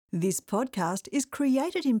This podcast is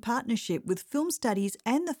created in partnership with Film Studies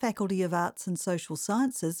and the Faculty of Arts and Social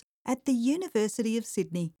Sciences at the University of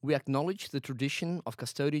Sydney. We acknowledge the tradition of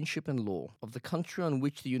custodianship and law of the country on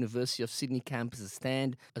which the University of Sydney campuses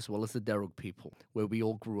stand, as well as the Darug people, where we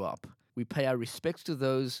all grew up. We pay our respects to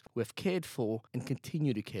those who have cared for and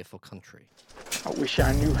continue to care for country. I wish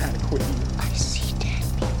I knew how to quit you. I see dead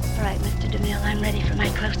people. All right, Mr. DeMille, I'm ready for my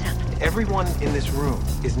close-up. Everyone in this room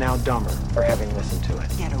is now dumber for having listened to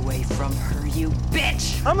it. Get away from her, you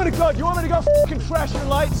bitch! I'm gonna go. You want me to go fucking trash your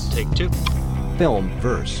lights? Take two. Film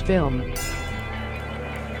verse. Film.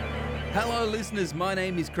 Hello, listeners. My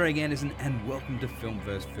name is Craig Anderson, and welcome to Film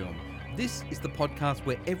vs. Film. This is the podcast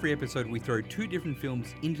where every episode we throw two different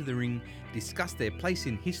films into the ring, discuss their place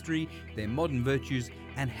in history, their modern virtues,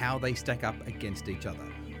 and how they stack up against each other.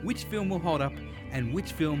 Which film will hold up, and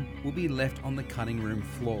which film will be left on the cutting room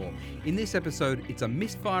floor. In this episode, it's a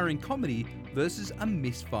misfiring comedy versus a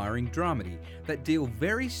misfiring dramedy that deal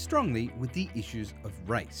very strongly with the issues of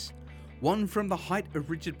race. One from the height of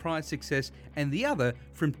Richard Pryor's success, and the other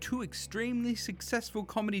from two extremely successful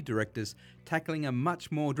comedy directors tackling a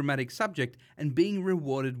much more dramatic subject and being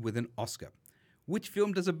rewarded with an Oscar. Which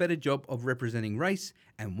film does a better job of representing race,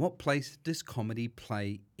 and what place does comedy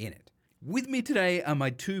play in it? With me today are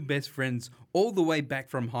my two best friends all the way back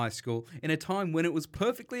from high school in a time when it was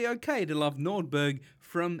perfectly okay to love Nordberg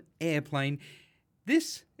from Airplane.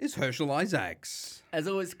 This is Herschel Isaacs. As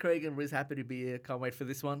always, Craig and Riz, happy to be here. Can't wait for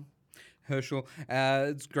this one. Herschel,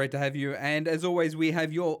 it's great to have you. And as always, we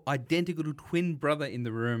have your identical twin brother in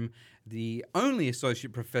the room, the only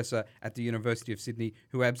associate professor at the University of Sydney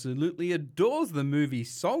who absolutely adores the movie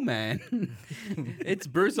Soul Man. It's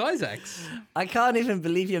Bruce Isaacs. I can't even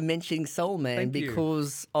believe you're mentioning Soul Man Thank you.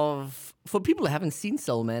 because of, for people who haven't seen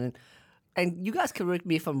Soul Man, and you guys correct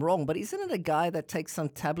me if I'm wrong, but isn't it a guy that takes some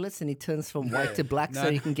tablets and he turns from white to black so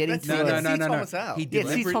he can get into No. Thomas Howell. He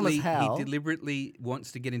deliberately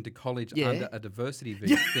wants to get into college under a diversity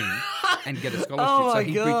thing and get a scholarship. Oh so my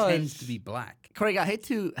he gosh. pretends to be black. Craig, I hate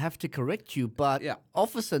to have to correct you, but Yeah.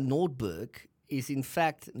 Officer Nordberg is in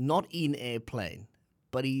fact not in Airplane,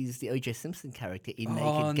 but he's the O.J. Simpson character in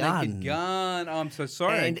Naked Gun. Naked Gun. Oh, I'm so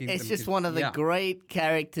sorry. And it's just one of the Yeah. great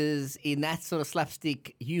characters in that sort of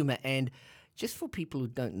slapstick humor. And just for people who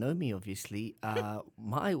don't know me, obviously,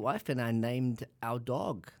 my wife and I named our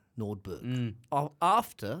dog Nordberg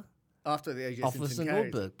after the O.J. Officer Simpson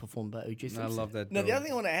character. Nordberg, performed by O.J. Simpson. I love that. No, the dog. other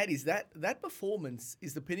thing I want to add is that performance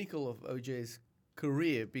is the pinnacle of O.J.'s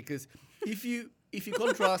career, because if you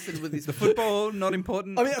contrast it with his The football, not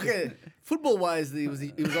important. I mean, okay, football-wise, he was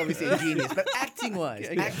obviously a genius, but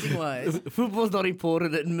acting-wise, Football's not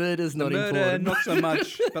important and murder's not Murder, important. not so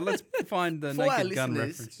much. But let's find the for our Naked Gun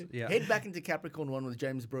listeners, reference. Yeah. head back into Capricorn 1 with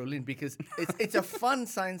James Brolin, because it's a fun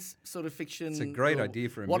science sort of fiction. It's a great or idea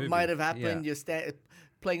for a what movie. might have happened. Yeah. You're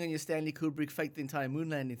playing on your Stanley Kubrick, fake the entire moon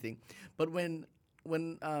landing thing. But when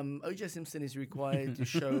O.J. Simpson is required to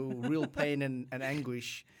show real pain and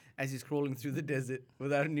anguish as he's crawling through the desert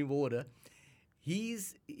without any water,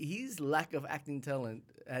 his lack of acting talent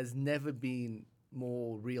has never been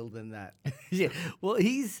more real than that. Yeah, well,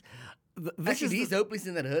 he's... Actually, he's hopeless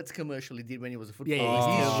in that Hertz commercial he did when he was a footballer. Yeah,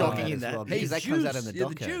 he's terrible shocking at in that as that. well, Hey, because that comes out in the juice.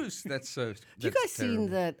 doco. The juice. That's so. Have you guys seen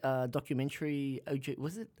that documentary, OJ,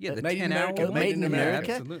 was it? Yeah, the Made in 10 hour. America. Made in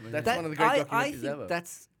America? Absolutely. That's That- one of the great I documentaries think ever.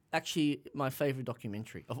 that's actually my favorite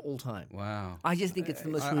documentary of all time. Wow. I just think it's the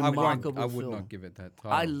most I remarkable would film. not give it that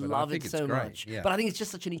title. I but love think it it's so great. much. Yeah. But I think it's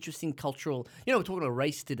just such an interesting cultural... You know, we're talking about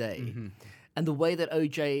race today. Mm-hmm. And the way that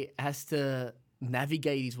OJ has to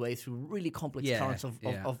navigate his way through really complex currents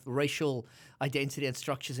of racial identity and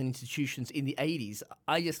structures and institutions in the 80s,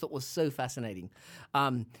 I just thought was so fascinating.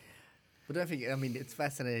 But don't forget, I mean, it's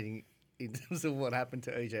fascinating in terms of what happened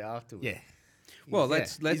to OJ afterwards. Yeah. Well,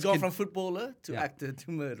 let's He's gone from footballer to Yeah. actor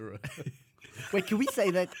to murderer. Wait, can we say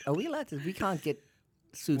that? Are we allowed to? We can't get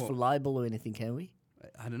sued for libel or anything, can we?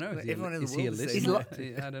 I don't know. Everyone in the Is he a world says listener?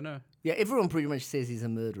 that. I don't know. Yeah, everyone pretty much says he's a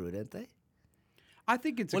murderer, don't they? I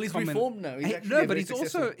think it's Well, a he's common... reformed now. He's Hey, actually no, a but very he's also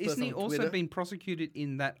successful isn't he person on also Twitter. been prosecuted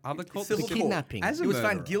in that other cult? Civil The court. kidnapping. As a He was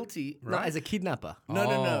murderer. found guilty. No, as a kidnapper.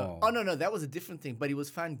 No. Oh, no. That was a different thing. But he was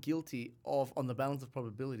found guilty of, on the balance of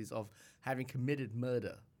probabilities, of having committed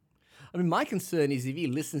murder. I mean, my concern is if he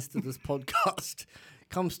listens to this podcast,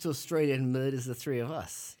 comes to Australia and murders the three of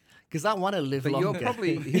us. Because I want to live But longer. you're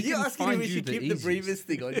probably... he You're can asking find if we you should the keep the easiest. previous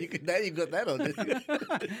thing on. Now you've got that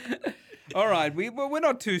on. All right, we're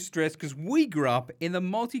not too stressed because we grew up in the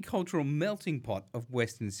multicultural melting pot of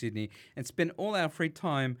Western Sydney and spent all our free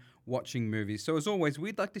time watching movies. So as always,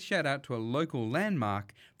 we'd like to shout out to a local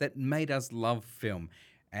landmark that made us love film.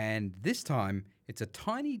 And this time, It's a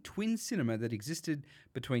tiny twin cinema that existed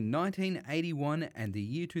between 1981 and the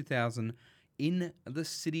year 2000 in the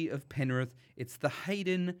city of Penrith. It's the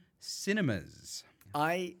Hayden Cinemas.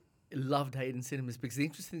 I loved Hayden Cinemas because the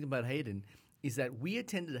interesting thing about Hayden is that we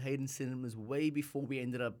attended Hayden Cinemas way before we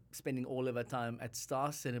ended up spending all of our time at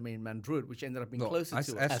Star Cinema in Madrid, which ended up being closer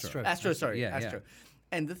to us. Astro. Yeah.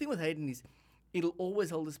 And the thing with Hayden is it'll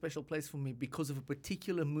always hold a special place for me because of a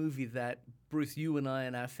particular movie that, Bruce, you and I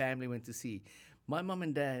and our family went to see. My mum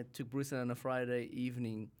and dad took Bruce on a Friday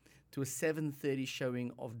evening to a 7:30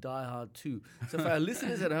 showing of Die Hard 2. So for our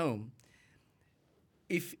listeners at home,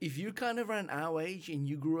 if you're kind of around our age and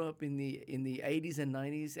you grew up in the 80s and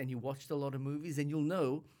 90s and you watched a lot of movies, then you'll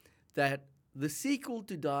know that the sequel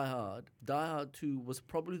to Die Hard 2, was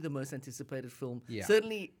probably the most anticipated film,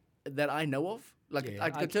 certainly that I know of.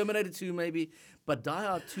 Like Terminator 2 maybe, but Die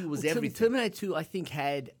Hard 2 was everything. Terminator 2, I think,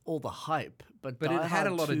 had all the hype, but it Die had Hard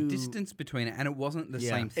a lot 2 of distance between it, and it wasn't the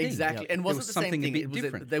same thing. Exactly, and It wasn't was the same something thing. a bit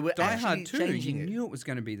different. They were Die Hard 2, changing you it. knew it was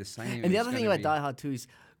going to be the same. And the other thing about Die Hard 2 is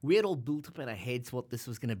we had all built up in our heads what this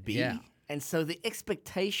was going to be. Yeah. And so the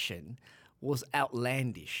expectation was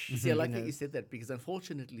outlandish. See, I like that you said that because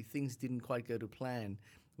unfortunately things didn't quite go to plan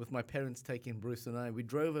with my parents taking Bruce and I. We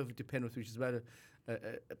drove over to Penrith, which is about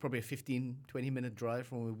probably a 15, 20-minute drive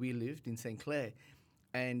from where we lived in St. Clair.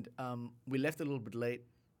 And we left a little bit late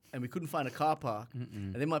and we couldn't find a car park.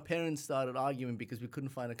 And then my parents started arguing because we couldn't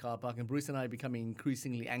find a car park. And Bruce and I becoming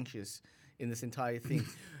increasingly anxious in this entire thing.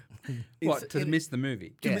 To miss the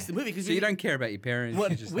movie? To miss the movie. So you don't care about your parents? Well,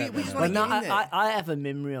 you just we have just that wanna But no, get in there. I have a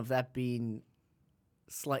memory of that being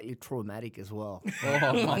slightly traumatic as well. Oh,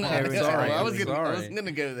 parents sorry. are- I wasn't going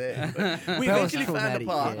to go there. We eventually found a traumatic,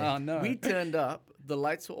 park. yeah. Oh, no. We turned up. The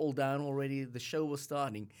lights were all down already. The show was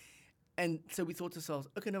starting. And so we thought to ourselves,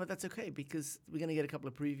 okay, no, but that's okay because we're going to get a couple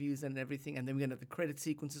of previews and everything. And then we're going to have the credit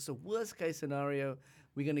sequences. So worst case scenario,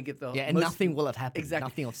 we're going to get the And nothing will have happened. Exactly.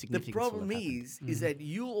 Nothing of significance. The problem will have happened. is that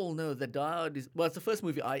you all know that Die Hard is, well, it's the first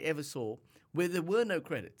movie I ever saw where there were no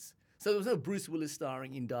credits. So there was no Bruce Willis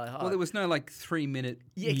starring in Die Hard. Well, there was no 3-minute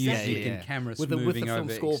exactly. music and cameras With the moving film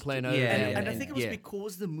over. score playing over. And I think it was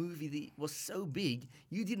because the movie was so big,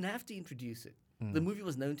 you didn't have to introduce it. The movie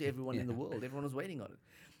was known to everyone in the world. Everyone was waiting on it.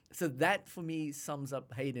 So that, for me, sums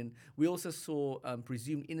up Hayden. We also saw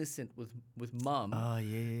Presumed Innocent with Mum. Oh,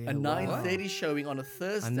 yeah. A 9:30 showing on a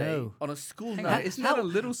Thursday on a school night. Isn't that a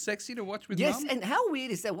little sexy to watch with Yes, Mum? and how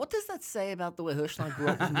weird is that? What does that say about the way Herschel and I grew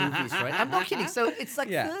up with movies, right? I'm not kidding. So it's like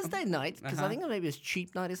Thursday night, because I think maybe it's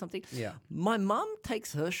cheap night or something. Yeah. My mum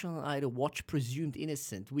takes Herschel and I to watch Presumed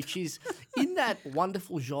Innocent, which is in that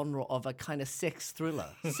wonderful genre of a kind of sex thriller,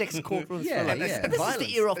 sex courtroom thriller. yeah. And this is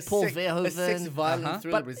the era of Paul Verhoeven. A sex violent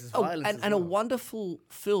thriller, but it's violence as and a well. wonderful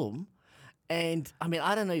film. And I mean,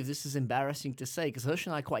 I don't know if this is embarrassing to say because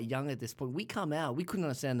Herschel and I are quite young at this point. We come out, we couldn't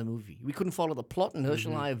understand the movie. We couldn't follow the plot, and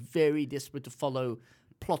Herschel and I are very desperate to follow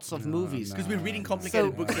plots of movies. Because we're reading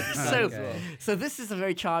complicated books at the time as well. So this is a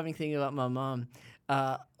very charming thing about my mum.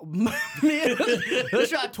 Me and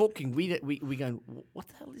Herschel are talking. We going, what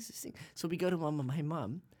the hell is this thing? So we go to my mum. Hey,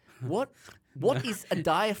 Mum, what is a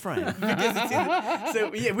diaphragm?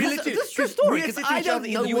 So yeah, we literally this is true story we had because said to I each don't other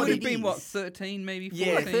in know the You what would have it been, is. 13 maybe? 14?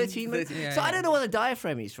 Yeah, 13 minutes. So I don't know what a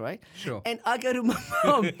diaphragm is, right? Sure. And I go to my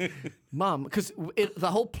mum, because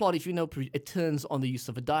the whole plot, if you know, it turns on the use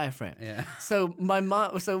of a diaphragm. Yeah. So we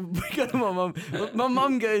go to my mum. My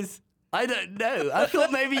mum goes, I don't know. I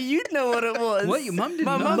thought maybe you'd know what it was. What, your mum didn't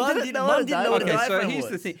My know? mum didn't know what a Okay, so diaphragm here's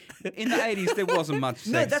was. the thing. In the 80s, there wasn't much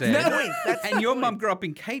sex that's ed. the point. That's and the your point. mum grew up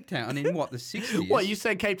in Cape Town in, what, the 60s? What, you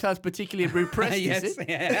say Cape Town's particularly repressed, yes, is it?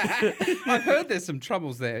 yeah. I've heard there's some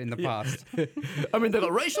troubles there in the past. I mean, they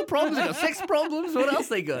got racial problems, they got sex problems. What else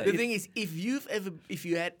they got? The thing is, if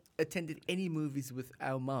you had attended any movies with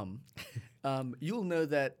our mum, you'll know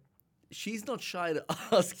that she's not shy to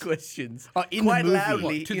ask questions in quite the movie.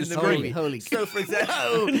 loudly What, to in the the screen? movie. Holy So, for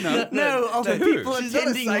example, no, of the who? people she's not a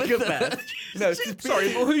attending with psychopath. her. No,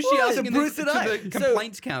 Sorry, well, who's she What? asking Bruce to and I. the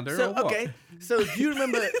complaints counter So or what? okay, so do you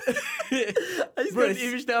remember? I just got an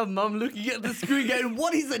image now of Mum looking at the screen going,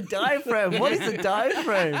 what is a diaphragm? What is a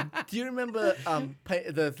diaphragm? Do you remember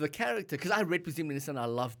the character? Because I read Presumed Innocent, I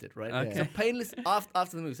loved it. Right. Okay. So Painless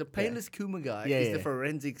after the movie. So Painless Kumagai is the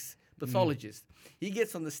forensics pathologist. He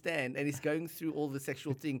gets on the stand and he's going through all the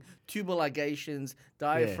sexual thing, tubal ligations,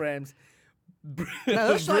 diaphragms. No,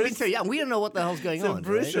 that's not even so young. We don't know what the hell's going So on.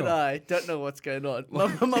 Bruce right? and I don't know what's going on. My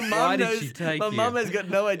Why mum did knows. she take My you? mum has got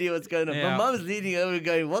no idea what's going on. Yeah. My mum's leaning over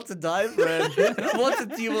going, "What's a diaphragm? What's a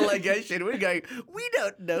tubal ligation?" We're going, "We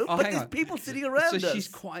don't know." Oh, but hang there's on. people sitting around So us. she's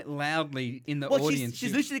quite loudly in the Well, audience.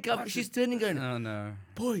 she's literally she's turning, going, Oh, no.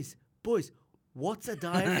 boys, What's a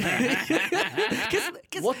diaphragm?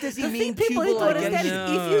 What does he the mean? thing people need to tubal understand is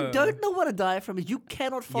ligation? if you don't know what a diaphragm is, you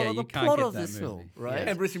cannot follow you the can't plot get of that this movie. film, right? Yeah.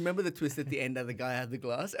 And Bruce, remember the twist at the end that the guy had the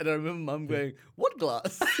glass? And I remember Mum going, "What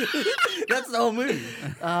glass?" That's the whole movie.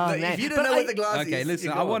 Man. If you don't But know what the glass is, Okay, listen,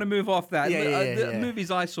 you're I want to gone. move off that. Yeah, The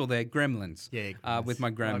movies I saw there, Gremlins, Yeah, with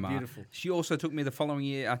my grandma. beautiful. She also took me the following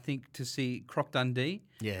year, I think, to see Croc Dundee,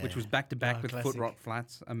 Yeah. which was back to back Oh, with classic. Foot Rock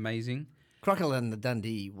Flats. Amazing. Crocodile and the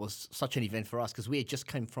Dundee was such an event for us because we had just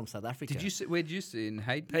come from South Africa. Did you see, where did you see in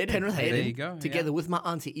Hayden? Penrith There Hayden, you go. together yeah. with my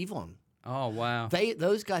auntie Yvonne. Oh, wow.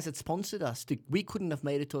 Those guys had sponsored us. We couldn't have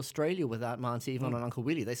made it to Australia without my auntie Yvonne and Uncle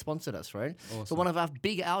Willie. They sponsored us, right? So Awesome. one of our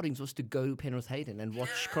big outings was to go to Penrith Hayden and watch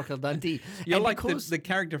Crocodile Dundee. You're And like because- the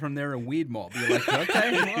character from They're a Weird Mob. You're like,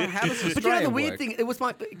 okay, well, how does Australia But you know the weird work? thing, it was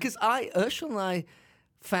because Urshel and I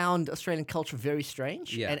found Australian culture very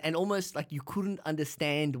strange Yeah. and almost like you couldn't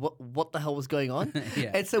understand what the hell was going on.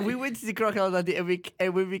 Yeah. And so we went to see Crocodile Dundee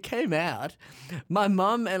and when we came out, my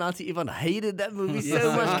mum and Auntie Yvonne hated that movie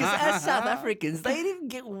so much because as South Africans, they didn't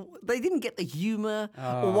get the humour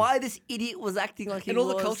or why this idiot was acting like he And all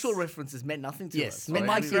was. the cultural references meant nothing to Yes, us. meant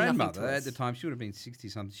My Mike's did nothing grandmother to at us. the time, she would have been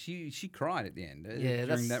 60-something. She cried at the end Yeah,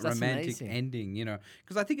 during that that's romantic amazing. ending, you know.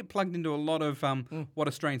 Because I think it plugged into a lot of what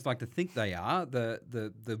Australians like to think they are,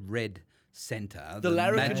 the red centre. The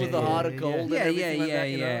larrikin magic. with the heart of gold and Yeah, everything like that,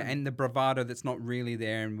 you know? And the bravado that's not really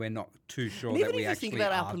there and we're not too sure And that even we if you actually think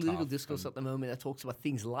about are our political tough discourse and- at the moment that talks about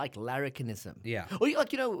things like larrikinism. Yeah. Or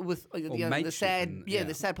like, with the mateship sad and-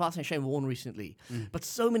 the sad passing of Shane Warne recently. But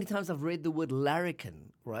so many times I've read the word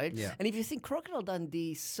larrikin, right? Yeah. And if you think Crocodile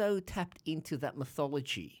Dundee so tapped into that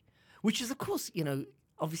mythology, which is of course,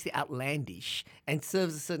 obviously outlandish and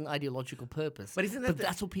serves a certain ideological purpose. But isn't that the-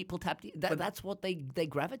 that's what people tapped in, that's what they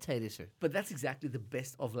gravitated to. But that's exactly the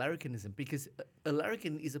best of larrikinism because a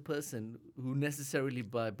larrikin is a person who necessarily,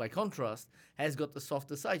 by contrast, has got the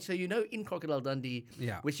softer side. So, in Crocodile Dundee,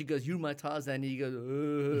 Yeah. where she goes, "You're my Tarzan," and he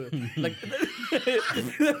goes, like,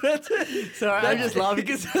 Sorry, I'm just laughing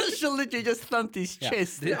because she'll literally just thumped his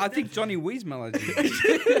chest. I think Johnny Weismuller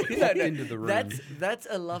popped into the room. That's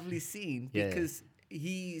a lovely scene Yeah. because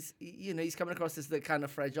he's coming across as the kind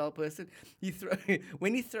of fragile person.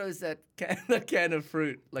 When he throws that can of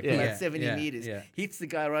fruit like Yeah. about 70 Yeah, meters, yeah. hits the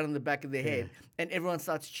guy right on the back of the head, and everyone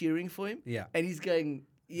starts cheering for him. Yeah. And he's going,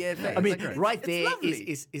 "Yeah, thanks." I mean, Like, right it's there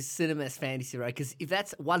lovely. is cinema's fantasy, right? Because if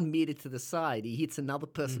that's 1 meter to the side, he hits another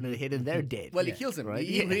person in the head and they're dead. Well, he kills him, right? right?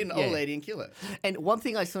 He hit an old lady and kill her. And one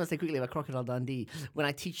thing I just want to say quickly about Crocodile Dundee, when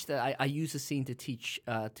I teach I use a scene to teach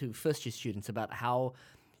to first-year students about how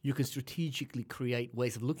you can strategically create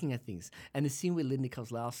ways of looking at things. And the scene where Linda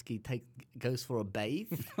Kozlowski goes for a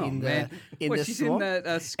bathe in man. the What, the she's in swamp, that,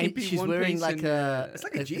 and skimpy she's one wearing piece like and, a It's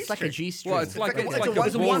like a it's like a G-string. Well, it's like a a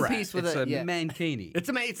Borat. one piece with it's a yeah. mankini. It's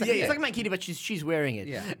like a mankini, but she's wearing it.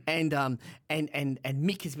 Yeah. And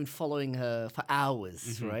Mick has been following her for hours,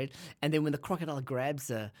 Mm-hmm. right? And then when the crocodile grabs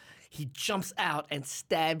her, he jumps out and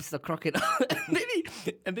stabs the crocodile,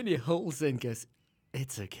 and then he holds her and goes,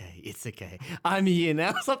 "It's okay. I'm here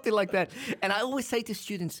now," something like that. And I always say to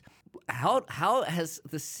students, how has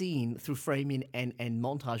the scene through framing and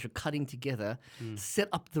montage or cutting together set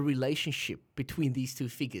up the relationship between these two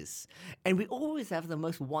figures? And we always have the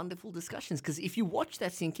most wonderful discussions because if you watch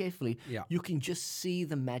that scene carefully, Yeah. you can just see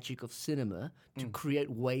the magic of cinema to create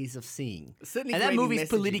ways of seeing. Certainly And that creating movie's messaging.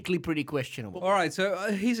 politically pretty questionable. All right, so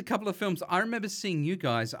here's a couple of films. I remember seeing you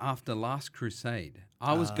guys after Last Crusade.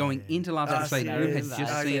 I was going into Last Crusade. I You had remember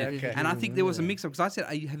just that. seen Okay, it. okay. And I think there was a mix-up because I said,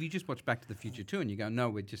 have you just watched Back to the Future 2? And you go, no,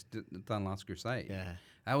 we've just done Last Crusade. Yeah.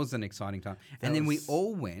 That was an exciting time. And then we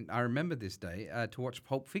all went, I remember this day, to watch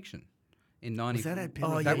Pulp Fiction in 90. Was that at Oh,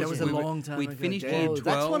 Penrith? yeah, that was a we were- long time We'd ago. finished Yeah. year Oh, 12,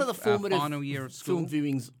 that's one of the formative final year of school. film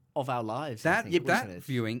viewings of our lives. I think, That wasn't it?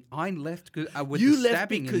 viewing, I left with You the left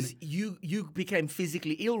stabbing because and, you became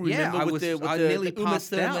physically ill. yeah, Remember I nearly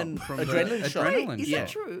passed out from the adrenaline shot. adrenaline Is shot. that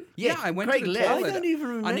true? Yeah, I went Craig to the left. toilet. I don't even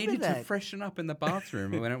remember I needed to that. freshen up in the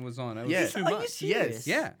bathroom when it was on. It was Yeah. too Are you much. serious?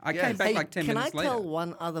 Yeah, I Yes. came back Hey, like 10 can minutes I later. tell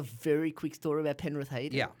one other very quick story about Penrith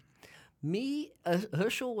Hayden? Yeah.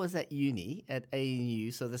 Herschel was at uni at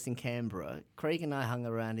ANU, so that's in Canberra. Craig and I hung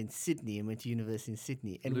around in Sydney and went to university in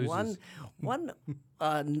Sydney. And Losers. one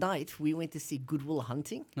night we went to see Good Will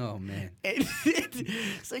Hunting. Oh, man. And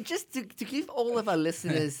so just to give all of our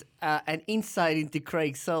listeners an insight into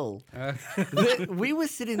Craig's soul, we were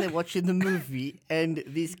sitting there watching the movie, and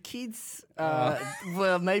these kids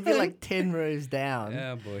were maybe like 10 rows down,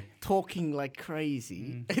 Oh, boy. talking like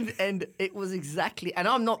crazy, and it was exactly. And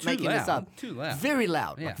I'm not Too making this loud, up. too loud. Very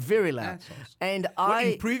loud, Yeah. like very loud. Assholes. And What,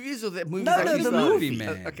 in I. previews or that movie? No, no, the movie,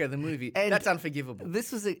 man. Okay, the movie. And That's unforgivable.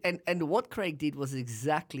 This was and what Craig did was exactly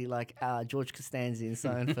exactly like George Costanza in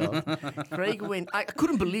Seinfeld. Craig went, I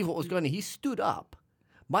couldn't believe what was going on. He stood up.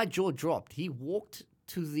 My jaw dropped. He walked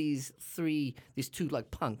to these two like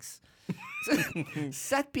punks.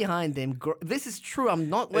 Sat behind them. This is true. I'm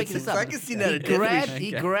not making this up. I can see that.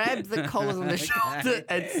 He grabbed the collars on the shoulder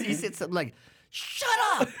and he said something like, "Shut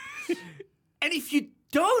up!" And if you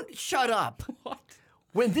don't shut up,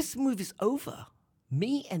 when this movie's over,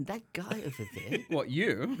 me and that guy over there. What,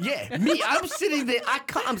 you? Yeah, me. I'm sitting there.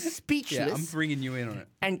 I'm speechless. Yeah, I'm bringing you in on it.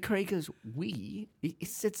 And Craig goes, He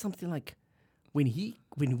said something like, when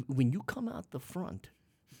you come out the front,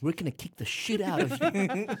 we're going to kick the shit out of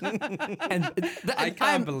you. I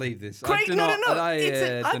can't believe this. Craig, no.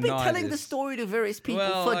 I've been telling the story to various people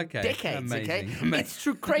for decades, amazing. okay? It's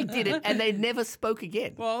true. Craig did it, and they never spoke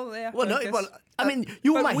again. Well, yeah. I mean,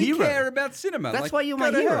 you were my hero. We care about cinema. That's why you're my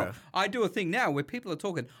hero. I do a thing now where people are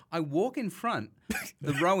talking. I walk in front,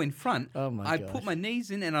 the row in front. Oh my I gosh. put my knees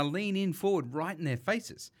in and I lean in forward right in their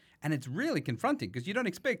faces. And it's really confronting because you don't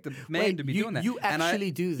expect the man to be doing that. You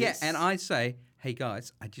actually do this? Yeah, and I say, hey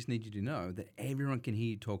guys, I just need you to know that everyone can hear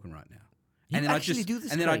you talking right now. You And then actually do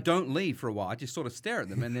this, and then I Craig? don't leave for a while. I just sort of stare at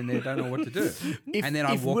them, and then they don't know what to do. And then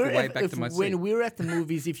I walk away back to my seat. When we're at the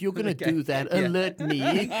movies, if you're going to Okay, do that, yeah. alert me,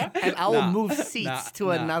 and I will move seats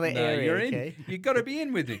to another area. You're okay? in. You've got to be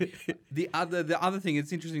in with me. The other thing,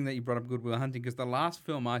 it's interesting that you brought up Good Will Hunting because the last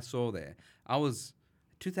film I saw there, I was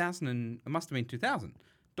 2000 and it must have been 2000,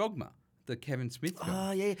 Dogma. The Kevin Smith film.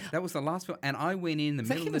 Oh, yeah. That was the last film. And I went in the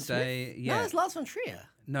middle of the day. Yeah. No, it's Lars von Trier.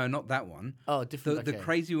 No, not that one. Oh, different. The okay.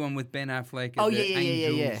 crazy one with Ben Affleck and Oh, the yeah.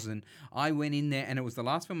 Angels. And I went in there and it was the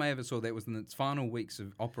last film I ever saw that was in its final weeks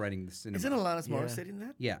of operating the cinema. Isn't Alanis Morissette in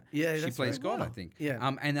that? Yeah. Yeah, She that's plays right. God, Wow. I think. Yeah.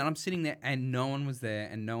 And then I'm sitting there and no one was there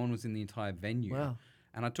and no one was in the entire venue. Wow.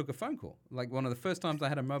 And I took a phone call. Like one of the first times I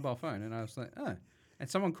had a mobile phone and I was like, oh. And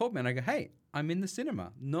someone called me and I go, hey, I'm in the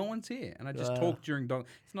cinema. No one's here. And I just talked during Dog.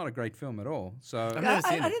 It's not a great film at all. So I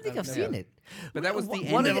don't think I've seen it. But that was the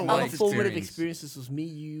One end of of the my other formative experience. experiences was me,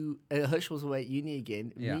 you, Hirsch was away at uni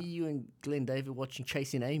again. Yeah. Me, you, and Glenn David watching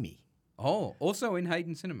Chasing Amy Oh, also in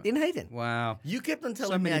Hayden Cinema. in Hayden. Wow. You kept on So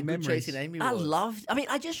telling me many how good memories. Chasing Amy I was.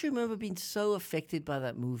 I just remember being so affected by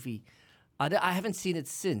that movie. I haven't seen it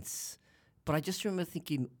since, but I just remember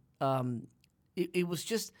thinking it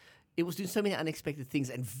was doing so many unexpected things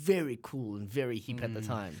and very cool and very hip at the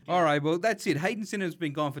time. All right, well, that's it. Hayden Cinema's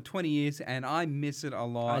been gone for 20 years, and I miss it a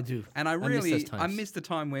lot. I do. And I miss really, those times. I miss the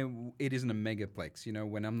time where it isn't a megaplex, you know,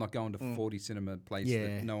 when I'm not going to 40 cinema place Yeah.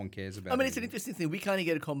 that no one cares about. I mean, it's an anymore. interesting thing. We kind of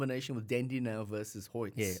get a combination with Dendy now versus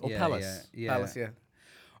Hoyts. Yeah, or Yeah, Palace. yeah. Palace, yeah.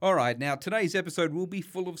 All right, now today's episode will be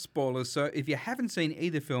full of spoilers, so if you haven't seen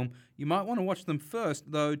either film, you might want to watch them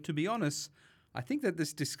first, though, to be honest, I think that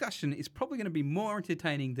this discussion is probably going to be more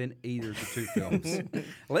entertaining than either of the two films.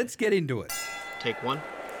 Let's get into it. Take one.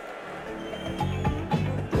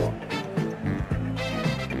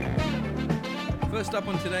 First up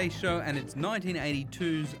on today's show, and it's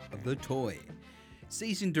 1982's The Toy.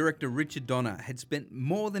 Seasoned director Richard Donner had spent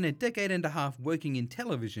more than a decade and a half working in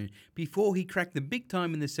television before he cracked the big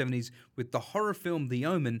time in the 70s with the horror film The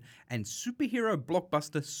Omen and superhero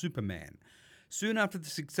blockbuster Superman. Soon after the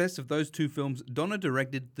success of those two films, Donner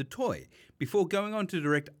directed The Toy, before going on to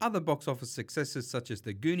direct other box office successes such as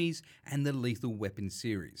The Goonies and the Lethal Weapon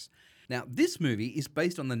series. Now, this movie is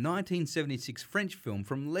based on the 1976 French film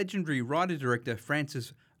from legendary writer-director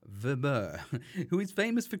Francis Weber, who is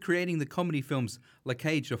famous for creating the comedy films La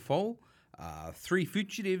Cage aux Folles, Three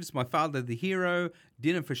Fugitives, My Father the Hero,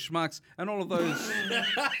 Dinner for Schmucks, and all of those.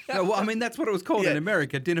 No, well, I mean, that's what it was called in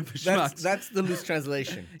America, Dinner for Schmucks. That's the loose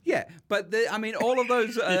translation. Yeah, but all of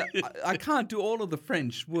those, I can't do all of the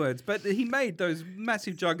French words, but he made those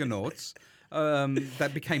massive juggernauts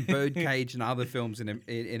that became Birdcage and other films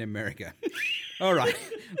in America. All right,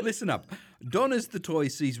 listen up. Donner's The Toy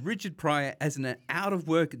sees Richard Pryor as an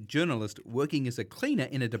out-of-work journalist working as a cleaner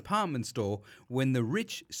in a department store when the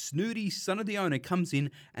rich, snooty son of the owner comes in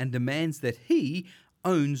and demands that he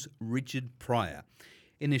owns Richard Pryor.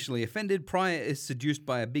 Initially offended, Pryor is seduced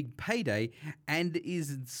by a big payday and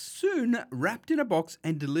is soon wrapped in a box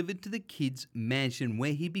and delivered to the kid's mansion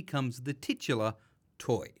where he becomes the titular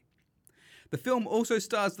toy. The film also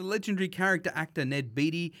stars the legendary character actor Ned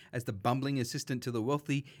Beatty as the bumbling assistant to the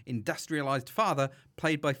wealthy, industrialized father,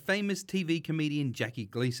 played by famous TV comedian Jackie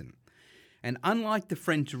Gleason. And unlike the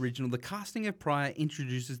French original, the casting of Pryor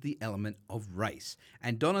introduces the element of race,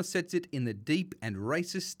 and Donner sets it in the deep and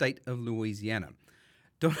racist state of Louisiana.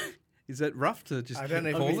 Is that rough to just I don't know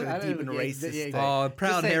if call it's it? a deep and racist. yeah. Oh,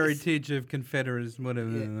 proud say it's- heritage of Confederates, whatever.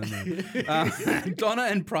 Donner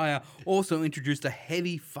and Pryor also introduced a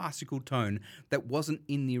heavy farcical tone that wasn't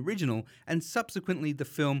in the original, and subsequently the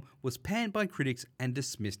film was panned by critics and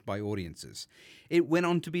dismissed by audiences. It went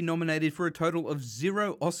on to be nominated for a total of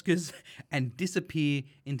 0 Oscars and disappear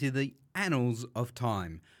into the annals of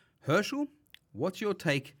time. Herschel, what's your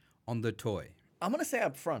take on The Toy? I'm going to say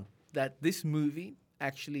up front that this movie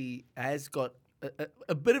actually has got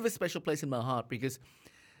a bit of a special place in my heart because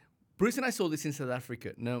Bruce and I saw this in South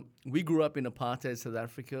Africa. Now, we grew up in apartheid South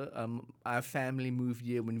Africa. Our family moved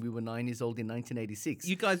here when we were 9 years old in 1986.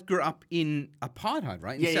 You guys grew up in apartheid,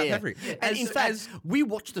 right? In South Africa. Yeah. And in fact, we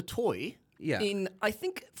watched The Toy. Yeah. In, I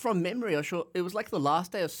think from memory, I'm sure it was like the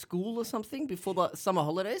last day of school or something before the summer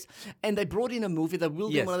holidays, and they brought in a movie that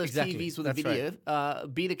will Yes, one of those exactly. TVs with That's a video,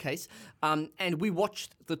 beta case, and we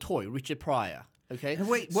watched The Toy, Richard Pryor. Okay. And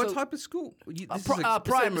wait, what So- type of school? This is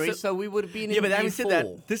primary, so we would have been in Yeah, but year having said 4.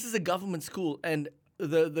 that, this is a government school, and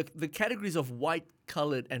the categories of white,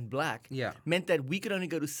 coloured, and black meant that we could only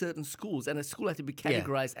go to certain schools, and a school had to be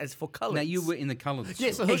categorized as for colours. Now, you were in the coloured school.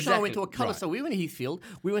 Yeah, so Herschel and I went to a Exactly, colour. right. So we went to Heathfield.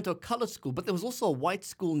 We went to a coloured school, but there was also a white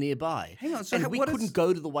school nearby. Hang on, so and we what couldn't is-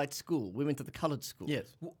 go to the white school. We went to the coloured school. Yes.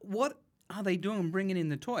 What are they doing bringing in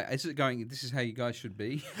The Toy? Is it going, this is how you guys should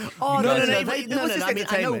be? Oh You no, guys- no, no, no, it no, was no, just I mean,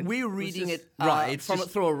 I know entertainment. we're It was reading just- it Right, it's from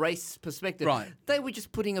just- through a race perspective. Right. They were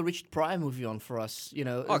just putting a Richard Pryor movie on for us, you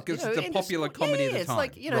know. Oh, 'cause it's a end of popular school. comedy of the it's time.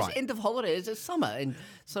 like, you know, Right. it's end of holidays, it's summer, and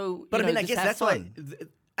so. But you I mean, know, I just guess have that's fun. why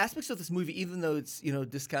aspects of this movie, even though it's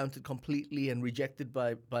discounted completely and rejected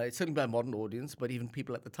by certainly by a modern audience, but even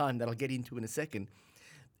people at the time that I'll get into in a second,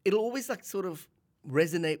 it'll always like sort of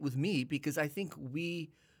resonate with me because I think we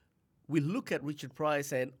look at Richard Pryor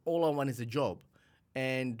saying all I want is a job,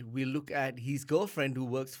 and we look at his girlfriend who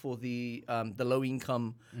works for the low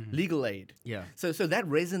income legal aid. Yeah. So that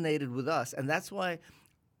resonated with us, and that's why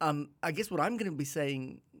I guess what I'm going to be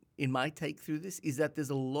saying in my take through this is that there's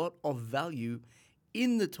a lot of value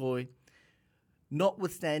in The Toy,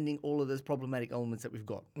 notwithstanding all of those problematic elements that we've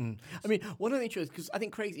got. I mean, one of the intros, because I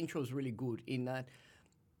think Craig's intro is really good in that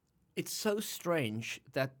it's so strange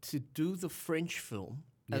that to do the French film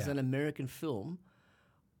as Yeah. an American film,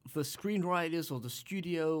 the screenwriters or the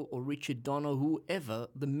studio or Richard Donner, whoever,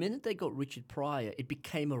 the minute they got Richard Pryor, it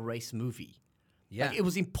became a race movie. Yeah. Like, it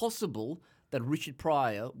was impossible that Richard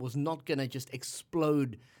Pryor was not going to just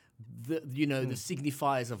explode the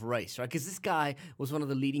signifiers of race, right? Because this guy was one of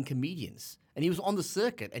the leading comedians, and he was on the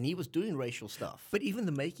circuit, and he was doing racial stuff. But even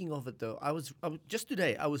the making of it, though, I was just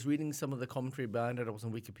today, I was reading some of the commentary behind it. I was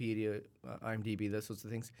on Wikipedia, IMDb, those sorts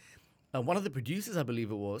of things. One of the producers, I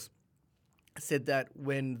believe it was, said that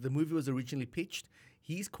when the movie was originally pitched,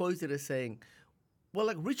 he's quoted as saying, well,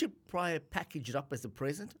 like Richard Pryor packaged up as a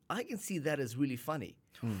present, I can see that as really funny.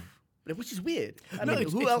 Which is weird. I No, mean,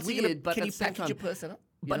 it's who else weird, are you but can at you the same package a time- person up?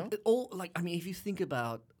 You But know? it all, like, I mean, if you think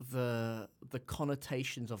about the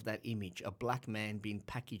connotations of that image, a black man being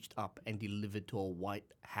packaged up and delivered to a white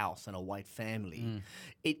house and a white family,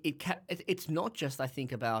 it's not just, I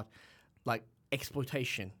think, about like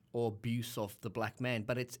exploitation or abuse of the black man,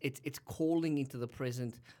 but it's calling into the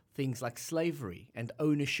present things like slavery and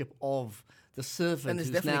ownership of the servant. And there's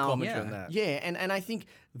who's definitely now, commentary on that. Yeah, and I think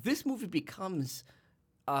this movie becomes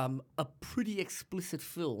a pretty explicit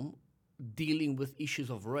film dealing with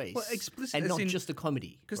issues of race, Well, explicit and as not in- just a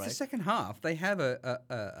comedy. Because right? the second half, they have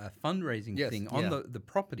a fundraising Yes, thing on yeah. the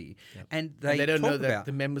property, and And they don't talk know that about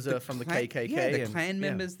the members are from the KKK. Yeah, the and- Klan yeah.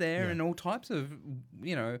 members there, and all types of,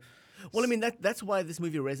 Well, I mean that's why this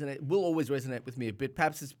movie will always resonate with me a bit.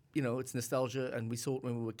 Perhaps it's nostalgia, and we saw it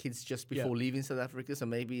when we were kids just before leaving South Africa, so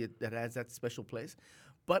maybe that adds that special place.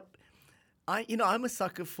 But I'm a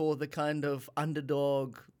sucker for the kind of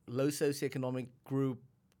underdog, low socioeconomic group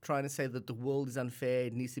trying to say that the world is unfair,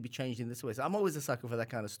 it needs to be changed in this way. So I'm always a sucker for that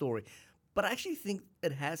kind of story. But I actually think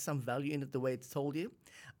it has some value in it the way it's told you.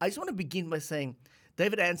 I just want to begin by saying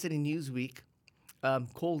David Anson in Newsweek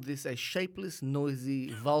called this a shapeless, noisy,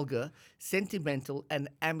 vulgar, sentimental, and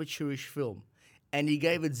amateurish film. And he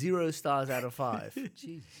gave it 0 stars out of 5.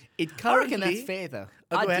 It I currently, reckon that's fair, though.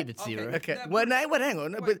 Oh, go I'd ahead. give it 0. Okay. No, Well, hang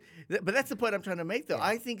on. No, but that's the point I'm trying to make, though.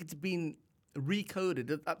 I think it's been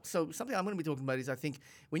recoded. So something I'm going to be talking about is I think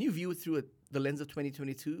when you view it through the lens of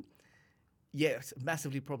 2022, yes,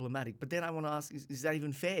 massively problematic. But then I want to ask, is that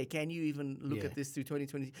even fair? Can you even look at this through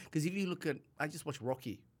 2020? Because if you look at, I just watched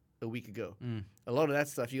Rocky a week ago. A lot of that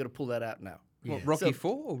stuff, you got to pull that out now. What, Rocky So,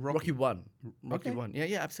 4 or Rocky 1. Rocky Okay. 1.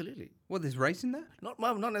 Yeah, absolutely. Well, there's race in that? Not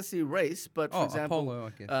necessarily race, but for example, Apollo, I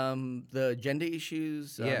guess. the gender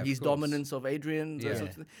issues, Yeah, of his course. dominance of Adrian, those Yeah.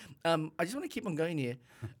 sorts of things. I just want to keep on going here.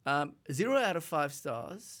 0 out of 5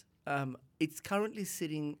 stars. It's currently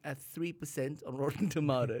sitting at 3% on Rotten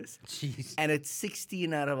Tomatoes, Jeez. and it's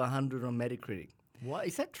 16 out of 100 on Metacritic. What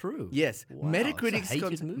is that true? Yes, Wow, it's a Metacritic's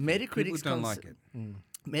hated movie. People don't like it.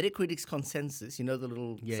 Metacritic's consensus, you know, the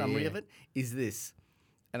little Yeah, summary yeah. of it, is this,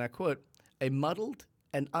 and I quote: "A muddled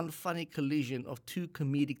and unfunny collision of two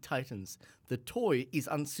comedic titans. The toy is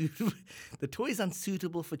unsuitable. The toy is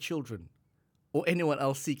unsuitable for children or anyone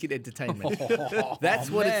else seeking entertainment."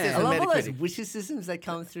 That's what it says I on love all those Metacritic. witticisms that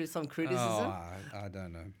come through some criticism. Oh, I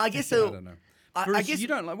don't know. I guess so. I don't know. I Bruce, guess you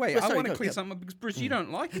don't like... Wait, Oh, I sorry, want to go, clear yeah. something up because, Bruce, you don't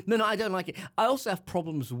like it? No, I don't like it. I also have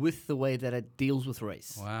problems with the way that it deals with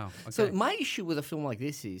race. Wow. So okay. my issue with a film like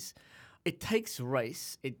this is it takes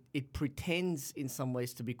race, it pretends in some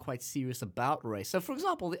ways to be quite serious about race. So for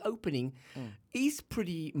example, the opening is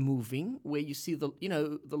pretty moving where you see the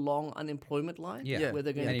long unemployment line Yeah. where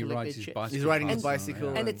they're going And to he collect rides their his checks. bicycle. He's riding his past them,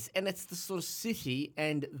 bicycle. yeah. And it's the sort of city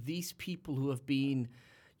and these people who have been,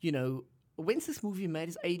 when's this movie made?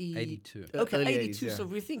 It's 82. Okay, Early 82. 80s, yeah. So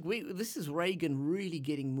we think this is Reagan really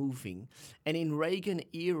getting moving, and in Reagan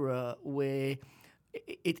era where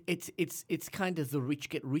it's kind of the rich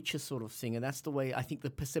get richer sort of thing, and that's the way I think the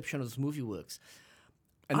perception of this movie works.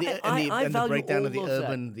 And I the value breakdown all of the of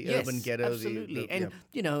urban, that. the urban Yes, ghetto. absolutely, and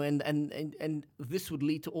and this would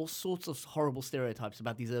lead to all sorts of horrible stereotypes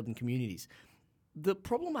about these urban communities. The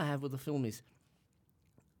problem I have with the film is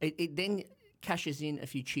it then cashes in a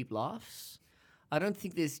few cheap laughs. I don't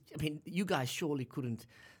think there's. I mean, you guys surely couldn't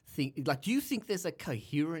think. Like, do you think there's a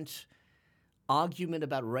coherent argument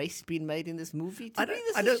about race being made in this movie? To I me, don't-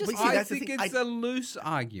 this I is don't- just- but see, I that's the think thing, it's a loose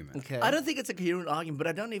argument. Okay. I don't think it's a coherent argument, but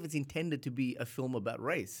I don't know if it's intended to be a film about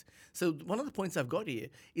race. So one of the points I've got here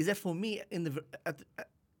is that for me,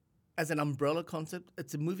 as an umbrella concept,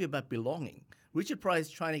 it's a movie about belonging. Richard Pryor is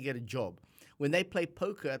trying to get a job. When they play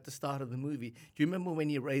poker at the start of the movie, do you remember when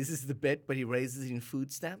he raises the bet, but he raises it in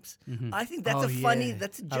food stamps? I think that's Oh, a funny, yeah.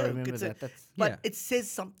 that's a I joke. remember It's that. That's- but Yeah. it says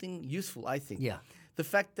something useful, I think. Yeah. The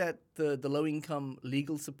fact that the low income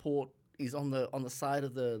legal support is on the side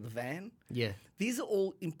of the van. Yeah. These are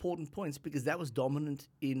all important points because that was dominant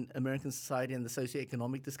in American society and the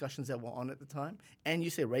socioeconomic discussions that were on at the time. And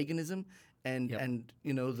you say Reaganism and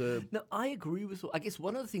the No, I agree with. I guess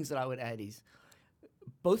one of the things that I would add is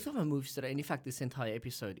both of our movies today, and in fact, this entire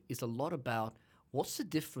episode is a lot about what's the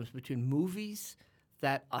difference between movies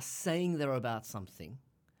that are saying they're about something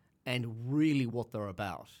and really what they're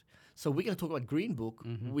about. So we're going to talk about Green Book,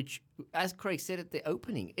 which, as Craig said at the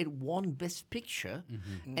opening, it won Best Picture,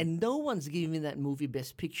 and no one's giving that movie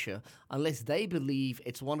Best Picture unless they believe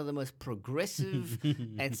it's one of the most progressive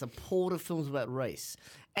and supportive films about race.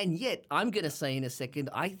 And yet, I'm going to say in a second,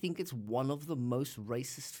 I think it's one of the most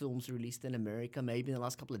racist films released in America, maybe in the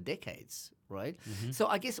last couple of decades, right? So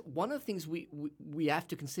I guess one of the things we have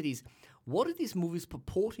to consider is what are these movies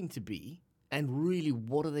purporting to be? And really,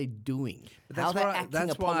 what are they doing? But How that's they're why, acting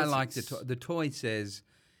that's a why I like politics. the toy says,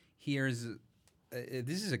 here's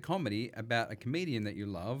this is a comedy about a comedian that you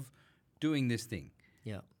love doing this thing.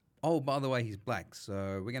 Yeah. Oh, by the way, he's black,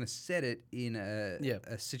 so we're going to set it in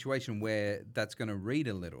a situation where that's going to read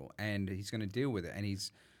a little, and he's going to deal with it, and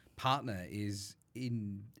his partner is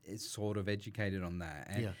sort of educated on that,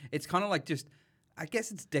 and Yeah. it's kind of like just. I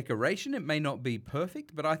guess it's decoration. It may not be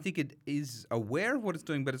perfect, but I think it is aware of what it's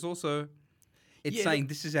doing. But it's also, it's Yeah, saying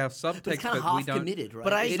this is our subtext, But it's kind of we half don't. committed, right?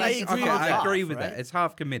 But I It agree is- with Okay, that. I agree with right? that. It's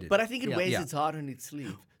half committed. But I think it Yeah. wears Yeah. its heart on its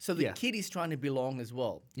sleeve. So the Yeah. kid is trying to belong as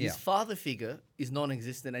well. Yeah. His father figure is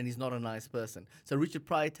non-existent and he's not a nice person. So Richard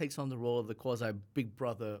Pryor takes on the role of the quasi big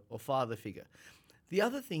brother or father figure. The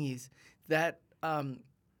other thing is that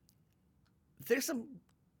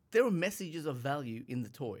there are messages of value in the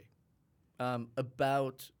toy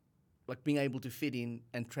about like being able to fit in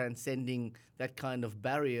and transcending that kind of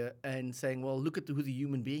barrier and saying, well, look at who the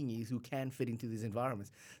human being is who can fit into these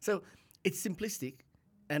environments. So it's simplistic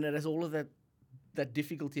and it has all of that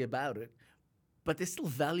difficulty about it, but there's still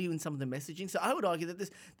value in some of the messaging. So I would argue that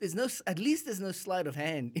there's no sleight of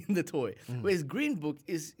hand in the toy, whereas Green Book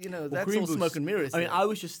is, that's Green all Book's- smoke and mirrors. I mean, there. I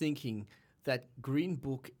was just thinking that Green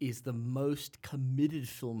Book is the most committed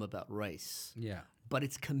film about race. Yeah. But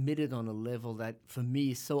it's committed on a level that, for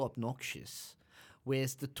me, is so obnoxious.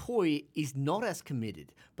 Whereas the toy is not as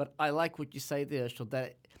committed. But I like what you say there, Ashel,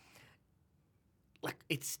 that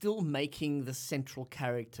it's still making the central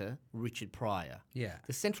character Richard Pryor. Yeah.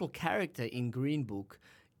 The central character in Green Book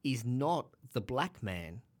is not the black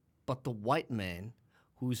man, but the white man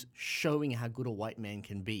who's showing how good a white man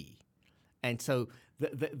can be. And so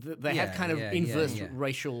they have kind of inverse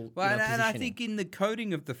racial Well, and I positioning. think in the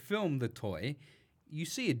coding of the film, The Toy, you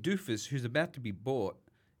see a doofus who's about to be bought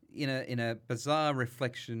in a bizarre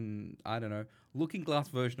reflection, I don't know, looking glass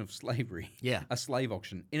version of slavery. Yeah. A slave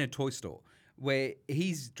auction in a toy store where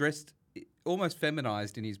he's dressed almost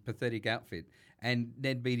feminized in his pathetic outfit. And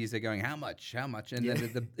Ned Beatty's there going, how much? And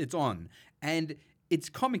then it's on. And it's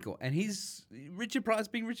comical. And Richard Pryor's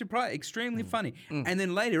being Richard Pryor, extremely funny. And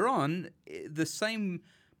then later on, the same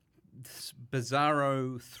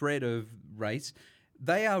bizarro thread of race,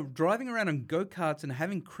 they are driving around on go-karts and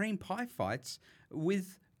having cream pie fights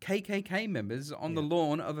with KKK members on the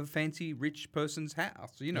lawn of a fancy rich person's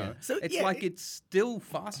house. You know, So, it's yeah, like it's still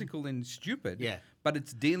farcical and stupid. Yeah. But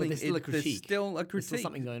it's dealing. there's still a critique. There's still a critique. There's still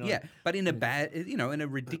something going on. Yeah, but in a bad, in a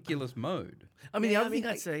ridiculous mode. I mean, Yeah, the other thing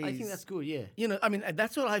I'd say I is, think that's good, yeah. you know, I mean,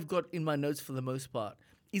 that's what I've got in my notes for the most part.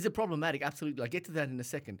 Is it problematic? Absolutely. I'll get to that in a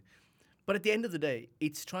second. But at the end of the day,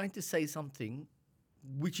 it's trying to say something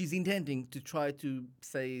which is intending to try to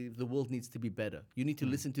say the world needs to be better. You need to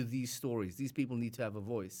listen to these stories. These people need to have a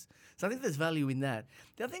voice. So I think there's value in that.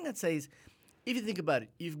 The other thing I'd say is, if you think about it,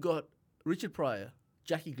 you've got Richard Pryor,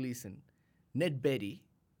 Jackie Gleason, Ned Beatty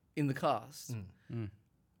in the cast, and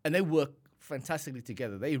they work fantastically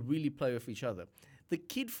together. They really play with each other. The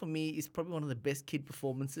kid, for me, is probably one of the best kid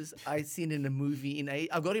performances I've seen in a movie.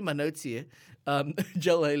 I've got in my notes here,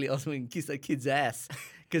 Joel Haley also kiss that kid's ass.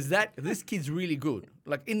 Because this kid's really good.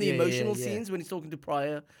 Like in the emotional scenes when he's talking to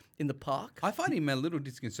Pryor in the park. I find him a little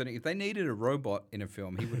disconcerting. If they needed a robot in a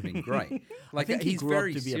film, he would have been great. Like I think he's he grew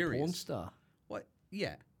very up to be serious. a porn star, What?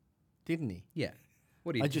 Yeah, didn't he? yeah.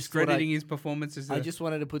 What are you I just thought discrediting his performance as I just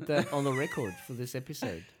wanted to put that on the record for this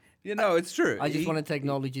episode. You know, it's true. I just wanted to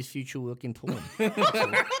acknowledge his future work in porn.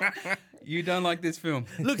 You don't like this film.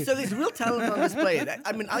 Look, so there's real talent on display.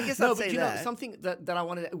 I mean, I guess I'd say but you that. know, something that I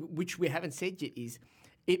wanted, which we haven't said yet, is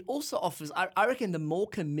it also offers, I reckon, the more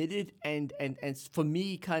committed and for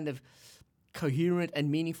me kind of coherent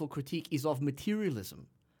and meaningful critique is of materialism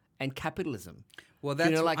and capitalism. Well,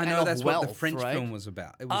 that's like, I and know of that's what the wealth, French right? film was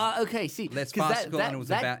about. It was Okay, see, less 'cause farcical and it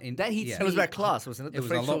was about that hits yeah. It was about class, wasn't it? It was a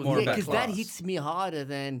French lot film more was about because that class. hits me harder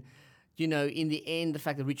than, you know, in the end, the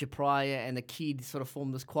fact that Richard Pryor and the kid sort of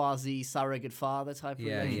form this quasi surrogate father type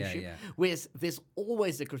Yeah, yeah, relationship. yeah. Whereas there's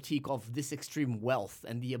always a critique of this extreme wealth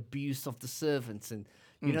and the abuse of the servants, and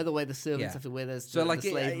you know the way the servants have to wear those. So, the like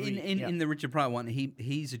slavery. in the Richard Pryor one,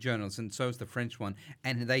 he's a journalist, and so is the French one,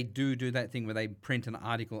 and they do that thing where they print an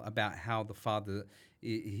article about how the father,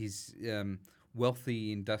 his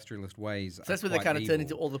wealthy industrialist ways. So that's when they kind of turn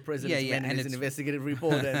into all the president's men and and his it's- investigative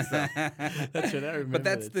reporter and stuff. That's what I remember. But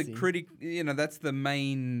that's that the scene. critic. You know, that's the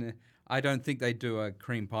main. I don't think they do a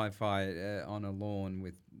cream pie fight on a lawn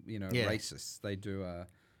with racists. They do a.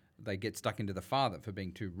 They get stuck into the father for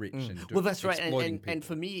being too rich and Well, that's right, exploiting and people.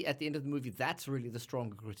 for me, at the end of the movie, that's really the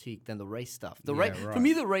stronger critique than the race stuff. Yeah, For right.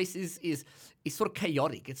 me, the race is sort of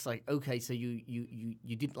chaotic. It's like, okay, so you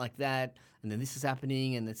didn't like that, and then this is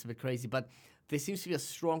happening, and it's a bit crazy. But there seems to be a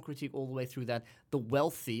strong critique all the way through that the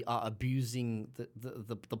wealthy are abusing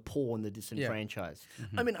the poor and the disenfranchised.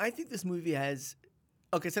 I mean, I think this movie has.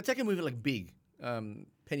 Okay, so take a movie like Big,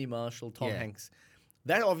 Penny Marshall, Tom Hanks.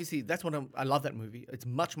 That's what I love that movie. It's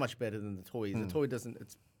much better than The Toy. The Toy doesn't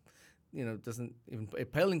even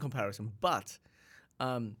pale in comparison. But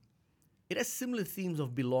it has similar themes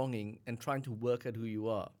of belonging and trying to work out who you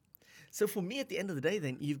are. So for me, at the end of the day,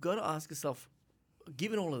 then you've got to ask yourself,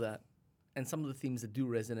 given all of that and some of the themes that do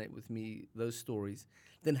resonate with me, those stories,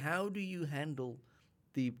 then how do you handle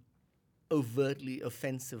the overtly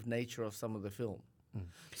offensive nature of some of the film?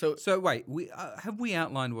 So wait, have we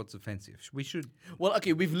outlined what's offensive? We should. Well,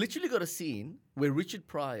 okay, we've literally got a scene where Richard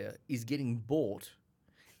Pryor is getting bought,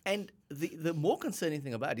 and the more concerning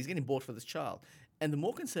thing about it, he's getting bought for this child, and the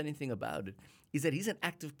more concerning thing about it is that he's an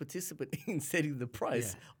active participant in setting the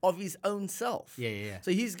price of his own self. Yeah.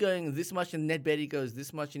 So he's going this much, and Ned Beatty goes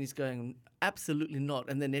this much, and he's going absolutely not.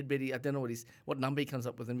 And then Ned Beatty, I don't know what number he comes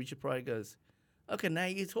up with, and Richard Pryor goes, okay, now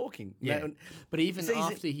you're talking. Yeah. Now, But even so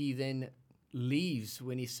after he then leaves,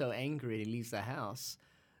 when he's so angry and he leaves the house,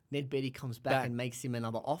 Ned Beatty comes back and makes him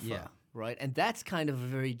another offer, right? And that's kind of a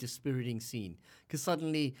very dispiriting scene, because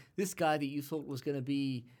suddenly this guy that you thought was going to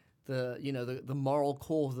be the moral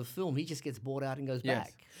core of the film, he just gets bought out and goes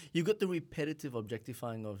back. You got the repetitive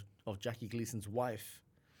objectifying of Jackie Gleason's wife.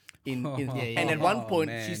 And Yeah. at one point,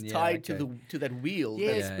 Man, she's yeah, tied okay. to that wheel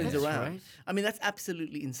Yeah, that spins that's around. right. I mean, that's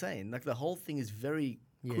absolutely insane. Like the whole thing is very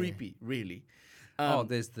creepy, really.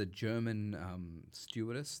 There's the German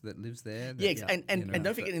stewardess that lives there. And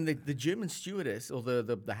don't forget, in the German stewardess or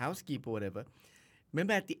the housekeeper or whatever,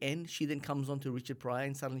 Remember at the end, she then comes on to Richard Pryor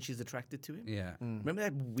and suddenly she's attracted to him? Yeah. Remember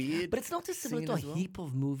that weird But it's not dissimilar scene to a as well? heap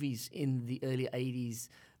of movies in the early 80s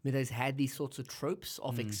where they've had these sorts of tropes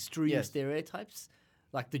of extreme Yes. stereotypes.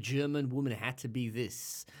 Like the German woman had to be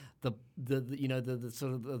this. The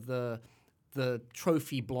sort of the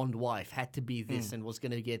trophy blonde wife had to be this and was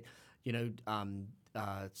going to get,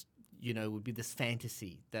 would be this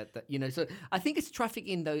fantasy that. So I think it's traffic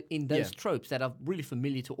in those tropes that are really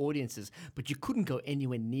familiar to audiences, but you couldn't go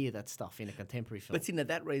anywhere near that stuff in a contemporary film. But see, now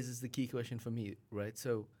that raises the key question for me, right?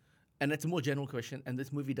 So, and it's a more general question, and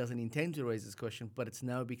this movie doesn't intend to raise this question, but it's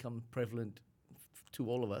now become prevalent to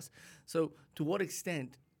all of us. So, to what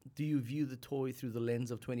extent do you view the toy through the lens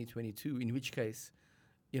of 2022? In which case,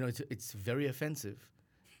 it's very offensive,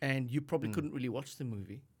 and you probably couldn't really watch the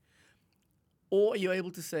movie. Or are you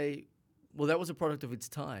able to say, well, that was a product of its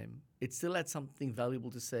time. It still had something valuable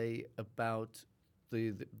to say about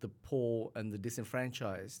the poor and the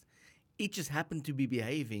disenfranchised. It just happened to be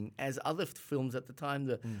behaving as other films at the time,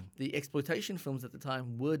 the exploitation films at the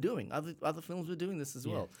time were doing. Other films were doing this as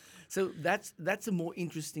well. So that's a more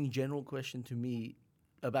interesting general question to me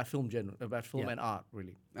about film and art,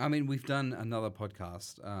 really. I mean, we've done another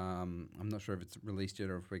podcast. I'm not sure if it's released yet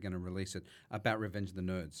or if we're going to release it about Revenge of the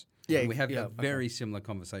Nerds. Yeah, and we have yeah, a very similar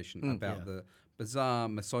conversation about the bizarre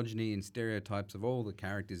misogyny and stereotypes of all the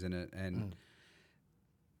characters in it, and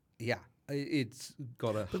it's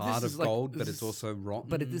got a heart of gold, but it's also rotten.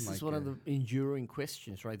 But this is one of the enduring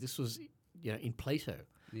questions, right? This was, in Plato.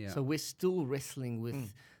 Yeah. So we're still wrestling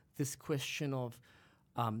with this question of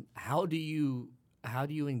how do you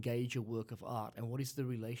engage a work of art, and what is the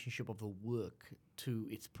relationship of the work to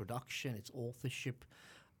its production, its authorship,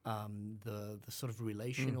 the sort of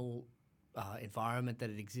relational environment that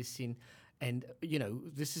it exists in, and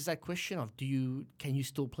this is that question of can you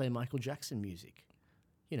still play Michael Jackson music?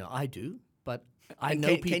 I do, but I know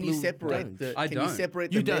people Can you who separate don't. I Can don't. you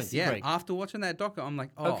separate You the don't. message? Yeah, Great. after watching that doco, I'm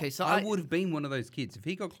like, Okay, so I I- would have been one of those kids. If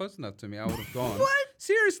he got close enough to me, I would have gone. What?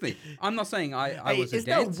 Seriously. I'm not saying I was a There's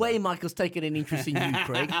no dancer. way Michael's taken an interest in you,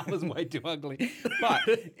 Craig. I was way too ugly. But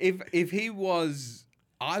if he was...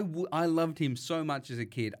 I loved him so much as a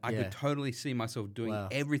kid. I Yeah. could totally see myself doing Wow.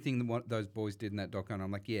 everything that those boys did in that doco. And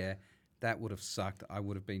I'm like, yeah, that would have sucked. I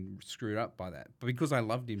would have been screwed up by that. But because I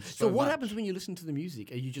loved him so So what much. happens when you listen to the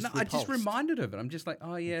music? Are you just No, I just repulsed? reminded of it. I'm just like,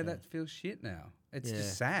 oh yeah, that feels shit now. It's Yeah.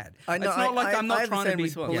 just sad. I know, it's not like I'm I not have the trying to same be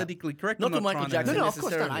response. politically correct. Not I'm to Michael trying Jackson No, of course not.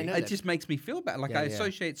 necessarily. I know It that. just makes me feel bad. Like Yeah, I yeah.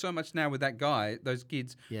 associate so much now with that guy, those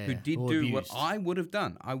kids Yeah, who yeah. did Who do abused. what I would have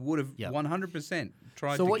done. I would have Yep. 100%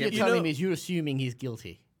 tried So to what get you're telling me is you're assuming he's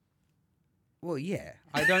guilty. Well, yeah.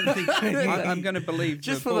 I don't think I'm going to believe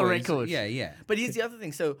Just the for the boys. record. Yeah, yeah. But here's the other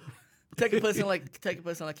thing. So take a person like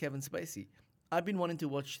Kevin Spacey. I've been wanting to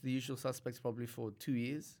watch The Usual Suspects probably for 2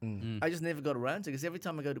 years. I just never got around to it because every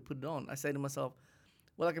time I go to put it on, I say to myself,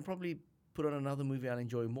 well, I can probably put on another movie I'll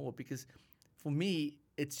enjoy more, because for me,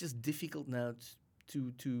 it's just difficult now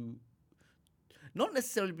to not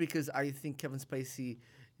necessarily because I think Kevin Spacey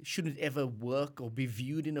shouldn't ever work or be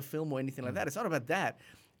viewed in a film or anything like that. It's not about that.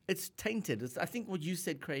 It's tainted. I think what you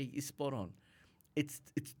said, Craig, is spot on. It's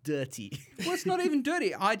dirty. Well, it's not even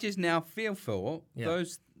dirty. I just now feel for Yeah.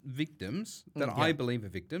 those victims that I believe are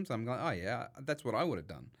victims. I'm like, oh yeah, that's what I would have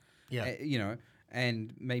done. Yeah.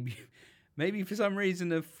 And maybe for some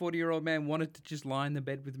reason a 40-year-old man wanted to just lie in the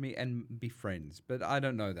bed with me and be friends, but I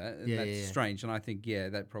don't know that. And Yeah, that's yeah, yeah. strange. And I think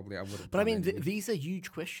that probably I would have. But I done mean, anyway. these are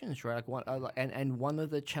huge questions, right? And one of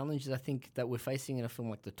the challenges I think that we're facing in a film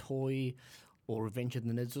like The Toy or Revenge of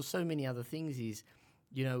the Nerds or so many other things is,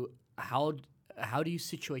 how do you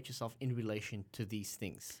situate yourself in relation to these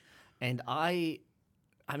things? And I'm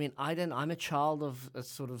a child of a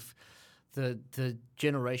sort of the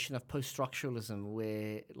generation of post-structuralism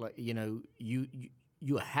where, like,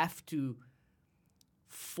 you have to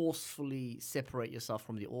forcefully separate yourself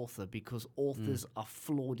from the author because authors are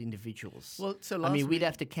flawed individuals. Well, so I last mean, we'd week-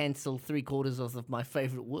 have to cancel 3/4 of my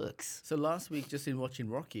favorite works. So last week, just in watching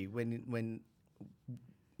Rocky,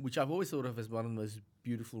 which I've always thought of as one of the most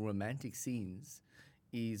beautiful romantic scenes,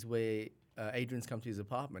 is where Adrian's come to his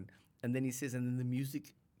apartment, and then he says, and then the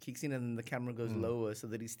music kicks in, and then the camera goes lower so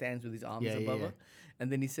that he stands with his arms above her,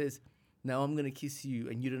 and then he says, "Now I'm going to kiss you,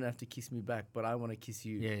 and you don't have to kiss me back, but I want to kiss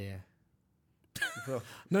you." Yeah. Well,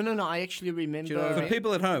 No. I actually remember. Do you know what I For mean?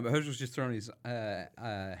 people at home, Herschel's just throwing his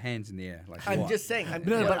hands in the air. Like, I'm what? just saying.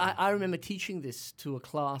 No, but I remember teaching this to a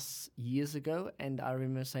class years ago, and I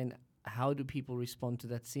remember saying, how do people respond to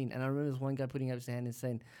that scene? And I remember this one guy putting up his hand and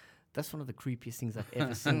saying, that's one of the creepiest things I've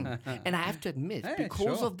ever seen. And I have to admit, Hey,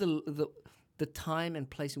 because sure. of the time and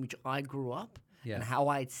place in which I grew up Yeah. and how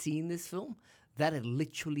I had seen this film, That had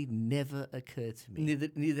literally never occurred to me.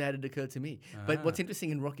 Neither had it occurred to me. But what's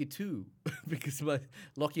interesting in Rocky 2, because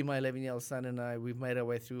Lockie, my 11-year-old son, and I, we've made our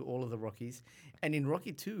way through all of the Rockies. And in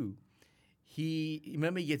Rocky 2,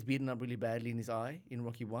 remember he gets beaten up really badly in his eye in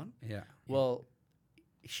Rocky 1? Yeah. Well,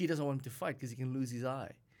 she doesn't want him to fight because he can lose his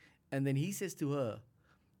eye. And then he says to her,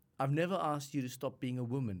 I've never asked you to stop being a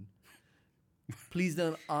woman. Please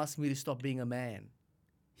don't ask me to stop being a man.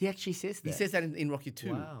 He actually says that. He says that in Rocky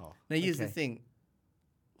 2. Wow. Now, here's the Okay. thing.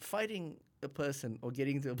 Fighting a person or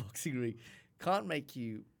getting into a boxing ring can't make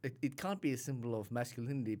you... It can't be a symbol of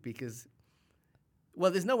masculinity because... Well,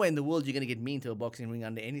 there's no way in the world you're going to get me into a boxing ring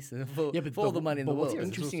under any for all the money in the world. What's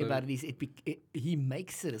interesting about it is he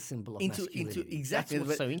makes it a symbol of masculinity. Exactly. That's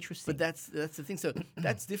what's so interesting. But that's the thing. So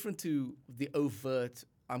that's different to the overt,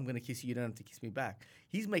 I'm going to kiss you, you don't have to kiss me back.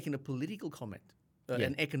 He's making a political comment,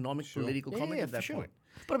 an economic political comment at that point.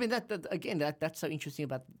 But I mean, that's so interesting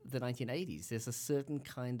about the 1980s. There's a certain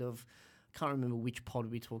kind of, can't remember which pod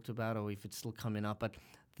we talked about or if it's still coming up, but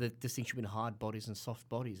the distinction between hard bodies and soft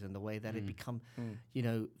bodies and the way that it become,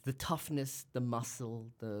 the toughness, the muscle,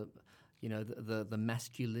 the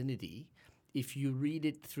masculinity. If you read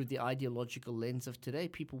it through the ideological lens of today,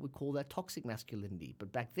 people would call that toxic masculinity.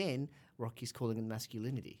 But back then, Rocky's calling it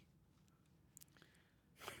masculinity.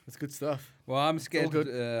 That's good stuff. Well, I'm scared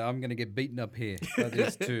I'm going to get beaten up here by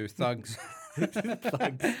these two thugs.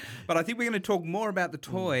 But I think we're going to talk more about the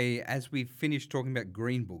toy as we finish talking about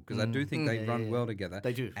Green Book, because I do think they run well together.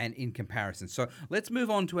 They do. And in comparison. So let's move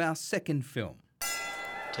on to our second film.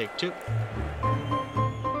 Take two.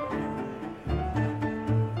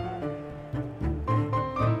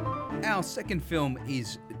 Our second film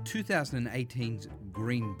is 2018's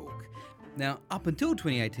Green Book. Now, up until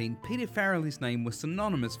 2018, Peter Farrelly's name was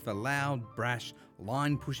synonymous for loud, brash,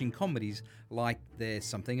 line-pushing comedies like There's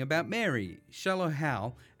Something About Mary, Shallow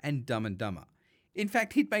Hal, and Dumb and Dumber. In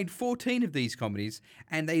fact, he'd made 14 of these comedies,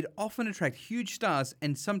 and they'd often attract huge stars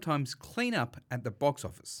and sometimes clean up at the box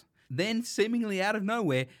office. Then, seemingly out of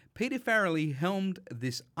nowhere, Peter Farrelly helmed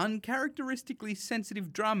this uncharacteristically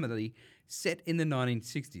sensitive dramedy set in the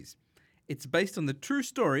 1960s. It's based on the true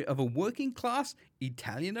story of a working-class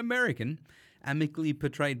Italian-American, amicably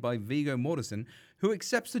portrayed by Viggo Mortensen, who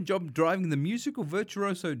accepts the job driving the musical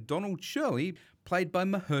virtuoso Donald Shirley, played by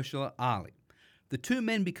Mahershala Ali. The two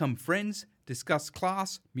men become friends, discuss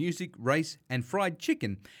class, music, race, and fried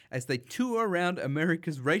chicken as they tour around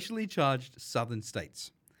America's racially charged southern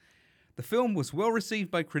states. The film was well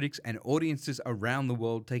received by critics and audiences around the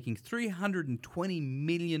world, taking $320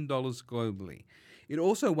 million globally. It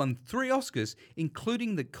also won 3 Oscars,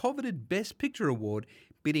 including the coveted Best Picture award,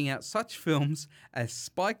 beating out such films as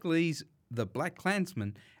Spike Lee's The Black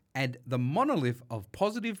Klansman and the monolith of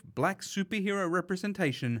positive black superhero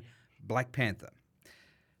representation, Black Panther.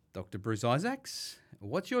 Dr. Bruce Isaacs,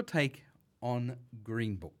 what's your take on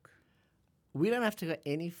Green Book? We don't have to go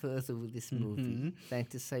any further with this movie than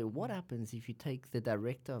to say what happens if you take the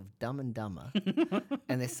director of Dumb and Dumber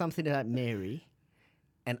and There's Something About Mary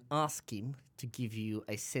and ask him to give you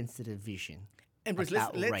a sensitive vision And Bruce,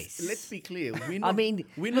 about let's race. be clear. We're I not, mean,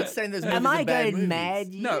 we're not saying those movies am I are bad going movies.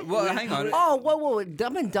 mad? No, well, hang on. Oh, whoa.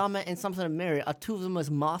 Dumb and Dumber and Something About Mary are 2 of the most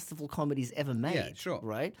masterful comedies ever made. Yeah, sure.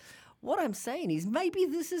 Right? What I'm saying is maybe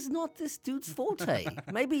this is not this dude's forte.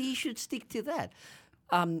 Maybe he should stick to that.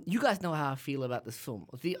 You guys know how I feel about this film.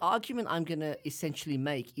 The argument I'm going to essentially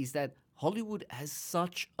make is that Hollywood has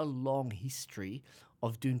such a long history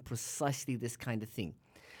of doing precisely this kind of thing.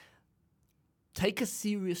 Take a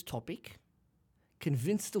serious topic,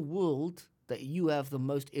 convince the world that you have the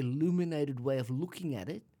most illuminated way of looking at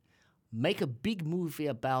it, make a big movie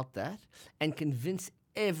about that, and convince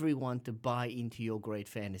everyone to buy into your great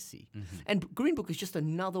fantasy. And Green Book is just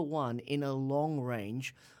another one in a long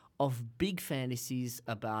range of big fantasies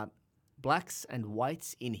about blacks and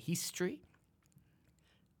whites in history.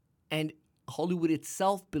 And Hollywood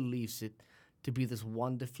itself believes it to be this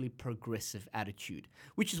wonderfully progressive attitude,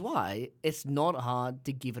 which is why it's not hard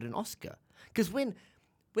to give it an Oscar. Because when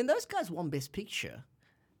those guys won Best Picture,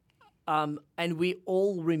 and we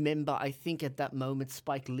all remember, I think at that moment,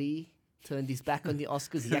 Spike Lee turned his back on the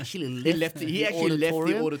Oscars. He actually left He actually left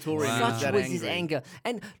the auditorium. Wow. Such That was his angry. anger.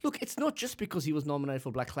 And look, it's not just because he was nominated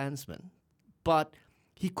for Black Klansman, but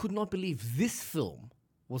he could not believe this film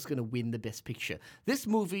was going to win the Best Picture. This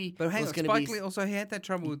movie But hang was on, going to Spike be... Lee also had that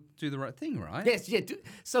trouble with Do the Right Thing, right? Yes, yeah.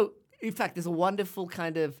 So, in fact, there's a wonderful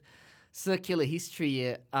kind of circular history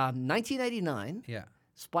here. 1989, Yeah.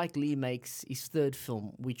 Spike Lee makes his 3rd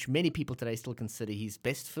film, which many people today still consider his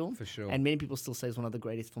best film. For sure. And many people still say it's one of the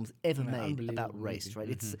greatest films ever made about unbelievable race, movie. right?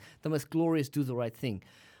 It's the most glorious Do the Right Thing.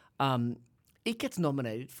 it gets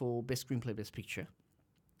nominated for Best Screenplay, Best Picture.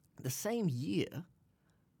 The same year,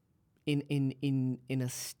 in a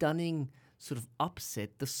stunning sort of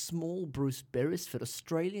upset, the small Bruce Beresford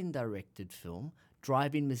Australian-directed film,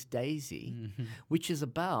 Drive-In Miss Daisy, which is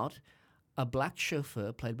about a black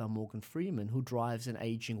chauffeur played by Morgan Freeman who drives an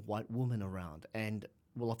aging white woman around. And,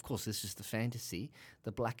 well, of course, this is the fantasy.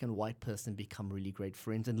 The black and white person become really great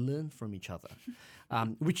friends and learn from each other,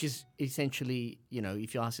 which is essentially, you know,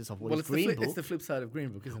 if you ask yourself, what is Green Book? It's the flip side of Green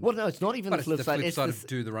Book, isn't it? Well, no, it's not even But the flip side. It's the flip side of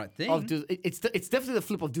Do the Right Thing. It's definitely the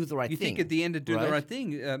flip of Do the Right You Thing. think at the end of Do right? the Right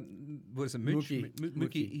Thing, was it Mookie?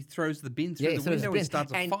 Mookie. He throws the bin through the window and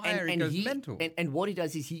starts a fire. He goes mental. And what he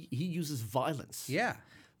does is he uses violence. Yeah.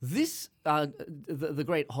 This, the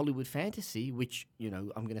great Hollywood fantasy, which, you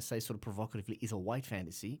know, I'm going to say sort of provocatively is a white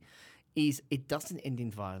fantasy, is it doesn't end in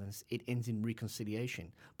violence, it ends in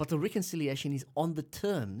reconciliation. But the reconciliation is on the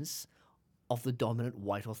terms of the dominant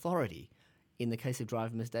white authority. In the case of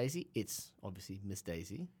Drive Miss Daisy, it's obviously Miss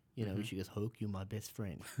Daisy. You know, she goes, Hoke, you're my best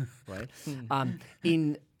friend, right?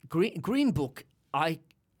 In Green Book, I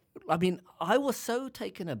mean, I was so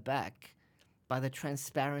taken aback by the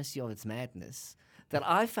transparency of its madness that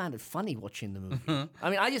I found it funny watching the movie. I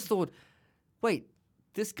mean, I just thought, wait,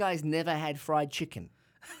 this guy's never had fried chicken.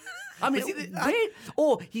 I mean,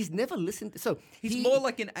 or he's never listened. So He's more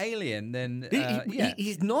like an alien than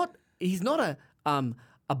he's not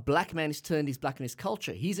a black man who's turned his back on his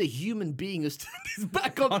culture. He's a human being who's turned his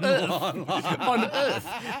back on Earth, on Earth,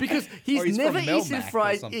 because he's never eaten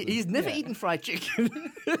fried. He's never eaten fried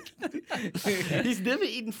chicken. He's never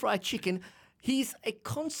eaten fried chicken. He's a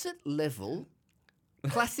concert level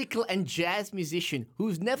classical and jazz musician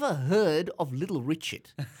who's never heard of Little Richard.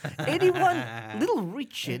 Little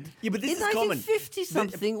Richard, but this in is common. 1950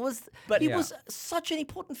 something was such an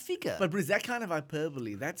important figure. But Bruce, that kind of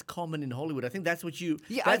hyperbole, that's common in Hollywood. I think that's what you.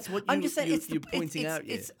 Yeah, that's what I'm just saying you're pointing out.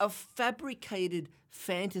 It's a fabricated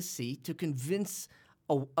fantasy to convince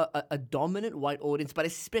a dominant white audience, but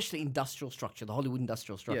especially industrial structure, the Hollywood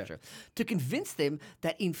industrial structure, to convince them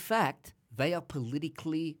that in fact they are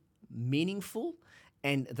politically meaningful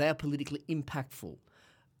and they are politically impactful.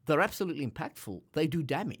 They're absolutely impactful. They do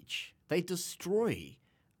damage. They destroy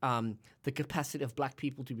the capacity of black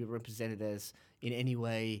people to be represented as, in any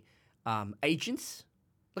way, agents.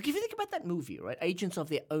 Like, if you think about that movie, right? Agents of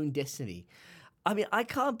their own destiny. I mean, I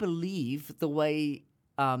can't believe the way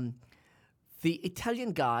the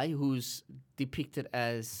Italian guy who's depicted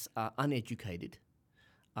as uneducated,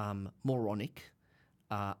 moronic,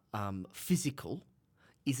 physical,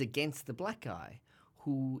 is against the black guy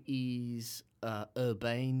who is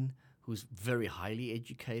urbane, who's very highly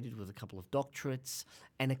educated with a couple of doctorates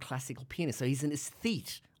and a classical pianist. So he's an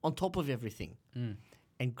aesthete on top of everything.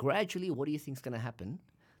 And gradually, what do you think is going to happen?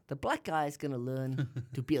 The black guy is going to learn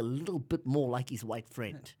to be a little bit more like his white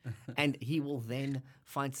friend. And he will then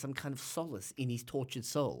find some kind of solace in his tortured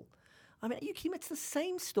soul. I mean, you Kim, it's the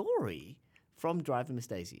same story from Drive-In Miss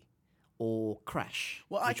Daisy or Crash,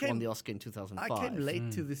 which won the Oscar in 2005. I came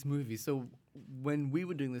late to this movie. So when we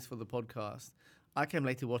were doing this for the podcast, I came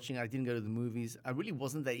late to watching it. I didn't go to the movies. I really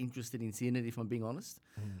wasn't that interested in seeing it, if I'm being honest.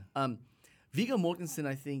 Viggo Mortensen,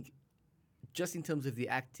 I think, just in terms of the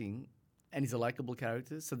acting, and he's a likable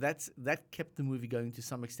character, so that kept the movie going to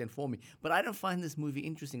some extent for me. But I don't find this movie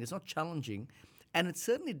interesting. It's not challenging, and it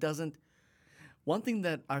certainly doesn't. One thing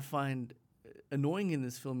that I find annoying in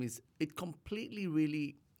this film is it completely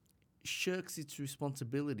really shirks its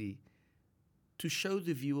responsibility to show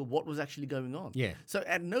the viewer what was actually going on. Yeah. So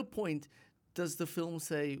at no point does the film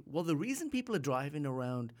say, well, the reason people are driving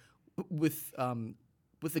around with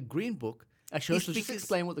a Green Book. Actually, let's just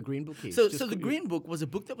explain what the Green Book is. So the Green Book was a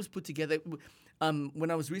book that was put together when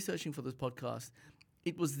I was researching for this podcast.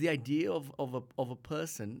 It was the idea of a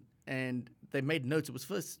person, and they made notes. It was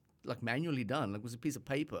first like manually done. Like, it was a piece of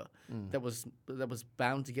paper that was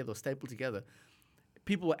bound together or stapled together.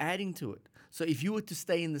 People were adding to it. So if you were to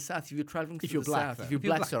stay in the South, if you're traveling to the South, if you're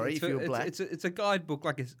black, it's a guidebook,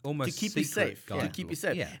 like it's almost to keep you safe. To keep you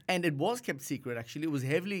safe. And it was kept secret, actually. It was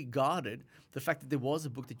heavily guarded. The fact that there was a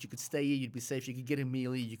book that you could stay here, you'd be safe, you could get a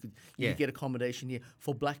meal here, you could get accommodation here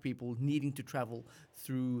for black people needing to travel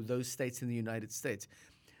through those states in the United States.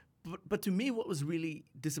 But to me, what was really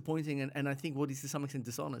disappointing, and I think what is to some extent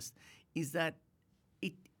dishonest, is that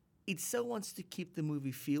it so wants to keep the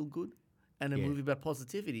movie feel good and a movie about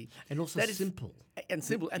positivity. And also simple. And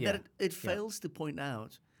that it fails to point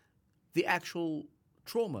out the actual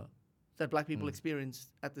trauma that black people experienced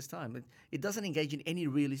at this time. It doesn't engage in any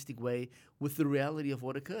realistic way with the reality of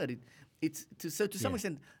what occurred. To some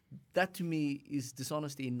extent, that to me is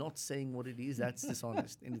dishonesty in not saying what it is. That's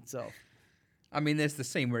dishonest in itself. I mean, there's the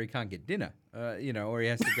scene where he can't get dinner, or he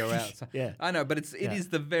has to go out. Yeah. I know, but it is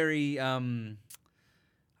the very, I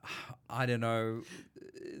don't know,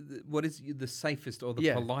 what is the safest or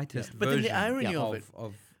the politest But then version the irony of it,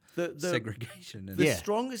 of the segregation. And The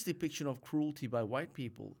strongest depiction of cruelty by white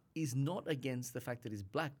people is not against the fact that he's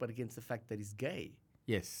black, but against the fact that he's gay.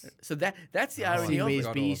 Yes. So that's the He irony of wears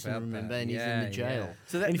it. Beeson, about remember, that. and he's in Yeah, the jail. yeah.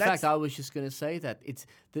 So in that's- fact, I was just going to say that it's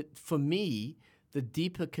that for me, the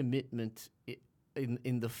deeper commitment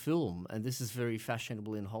in the film, and this is very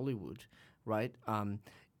fashionable in Hollywood, right?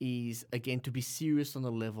 Is again to be serious on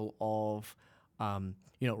the level of,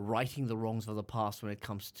 righting the wrongs of the past when it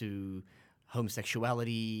comes to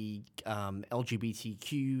homosexuality,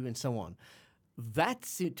 LGBTQ, and so on. That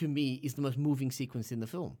to me is the most moving sequence in the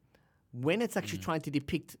film. When it's actually trying to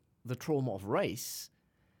depict the trauma of race,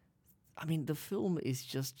 I mean, the film is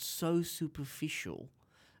just so superficial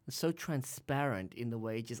and so transparent in the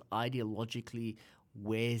way it just ideologically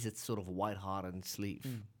wears its sort of white heart on its sleeve.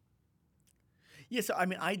 Yeah, so I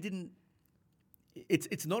mean, I didn't.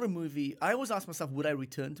 It's not a movie. I always ask myself, would I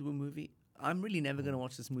return to a movie? I'm really never going to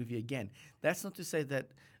watch this movie again. That's not to say that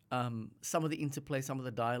some of the interplay, some of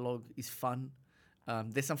the dialogue is fun.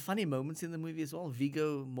 There's some funny moments in the movie as well.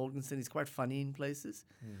 Viggo Mortensen is quite funny in places.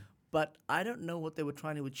 But I don't know what they were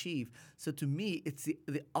trying to achieve. So to me, it's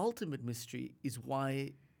the ultimate mystery is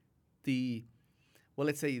why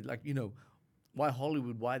let's say, why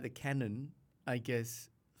Hollywood, why the canon, I guess,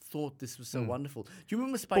 thought this was so wonderful. Do you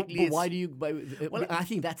remember Spike Lee? But why do you... I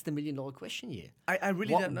think that's the million-dollar question here. I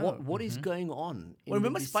really don't know. What is going on in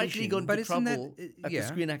Remember the Spike Lee got decision? into trouble at the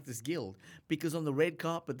Screen Actors Guild because on the red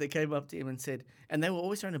carpet they came up to him and said, and they were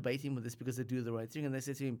always trying to bait him with this because they do the right thing, and they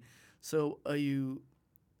said to him, "So are you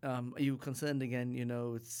concerned again?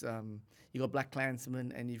 It's you got Black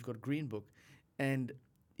Klansman and you've got Green Book," and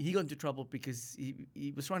he got into trouble because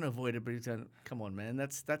he was trying to avoid it, but he said, "Come on, man,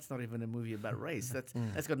 that's not even a movie about race. That's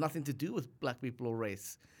got nothing to do with black people or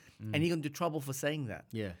race," and he got into trouble for saying that.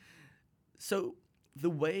 Yeah. So the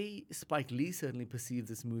way Spike Lee certainly perceived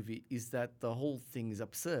this movie is that the whole thing is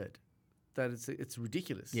absurd, that it's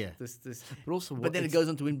ridiculous. Yeah. This, But also, but then it goes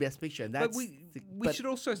on to win Best Picture, and that's. But we should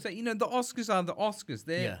also say, the Oscars are the Oscars.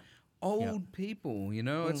 They're old people,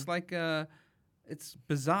 It's like it's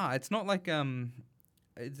bizarre. It's not like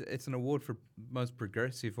it's an award for most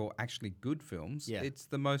progressive or actually good films. Yeah. It's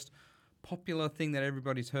the most popular thing that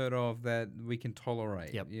everybody's heard of that we can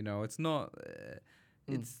tolerate. Yep. It's not.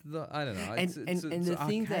 It's the I don't know. And It's the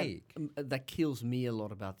thing archaic. that kills me a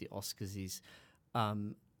lot about the Oscars is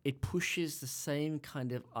it pushes the same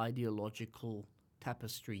kind of ideological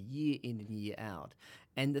tapestry year in and year out.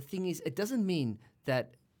 And the thing is, it doesn't mean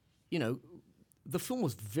that, the film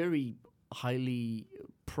was very highly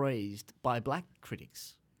praised by black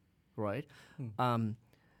critics, right?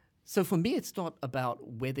 So for me, it's not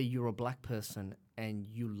about whether you're a black person and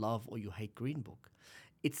you love or you hate Green Book.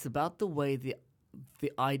 It's about the way the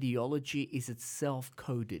ideology is itself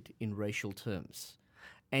coded in racial terms.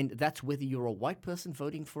 And that's whether you're a white person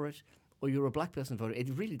voting for it or you're a black person voting. It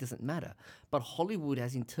really doesn't matter. But Hollywood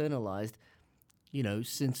has internalized,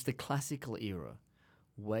 since the classical era,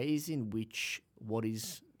 ways in which what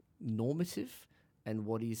is normative and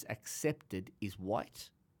what is accepted is white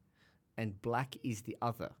and black is the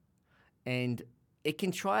other. And it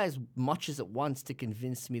can try as much as it wants to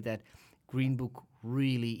convince me that Green Book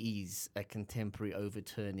really is a contemporary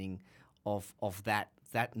overturning of that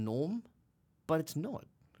norm, but it's not.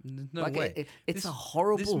 No way. It's a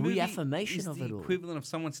horrible reaffirmation of it the all. equivalent of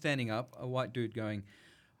someone standing up, a white dude going,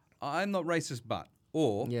 "I'm not racist, but,"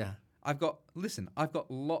 or Yeah. I've got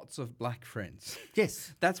lots of black friends.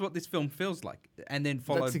 Yes. That's what this film feels like. And then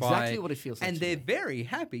followed That's by... exactly what it feels like And to they're me. very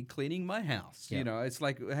happy cleaning my house. Yeah. It's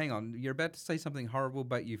like, hang on, you're about to say something horrible,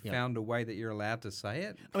 but you found a way that you're allowed to say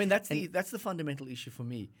it? I mean, that's the fundamental issue for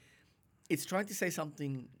me. It's trying to say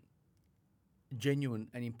something genuine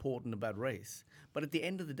and important about race, but at the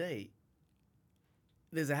end of the day,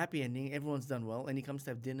 there's a happy ending. Everyone's done well, and he comes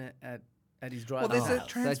to have dinner at his Well, drive. there's a that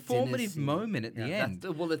transformative dinner scene. moment at the end.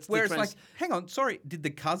 It's where the it's like, hang on, sorry, did the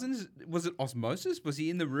cousins, was it osmosis? Was he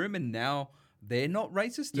in the room and now they're not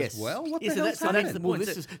racist Yes. as well? What Yeah, the so hell's that's happening? the Well,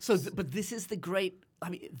 point. but this is the great. I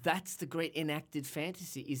mean, that's the great enacted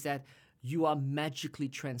fantasy: is that you are magically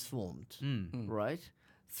transformed, right?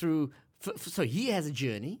 So he has a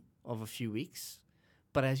journey of a few weeks,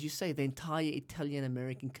 but as you say, the entire Italian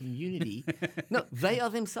American community, no, they are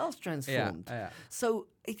themselves transformed. yeah. So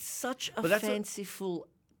it's such a that's fanciful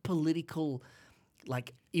political,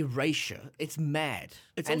 erasure. It's mad.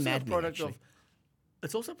 It's and also maddening, a product actually. of.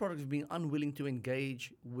 It's also a product of being unwilling to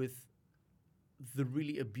engage with the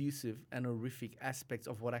really abusive and horrific aspects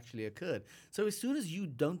of what actually occurred. So as soon as you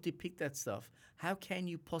don't depict that stuff, how can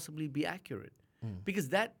you possibly be accurate? Because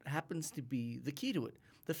that happens to be the key to it.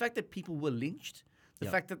 The fact that people were lynched, the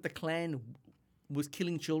fact that the Klan was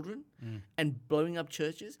killing children and blowing up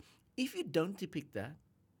churches, if you don't depict that,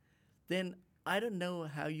 then I don't know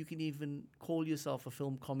how you can even call yourself a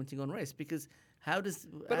film commenting on race, because how does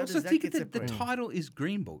But how also does that think get that the separated? title is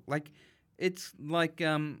Green Book. Like, it's like I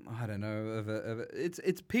don't know.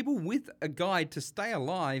 It's people with a guide to stay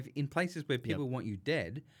alive in places where people want you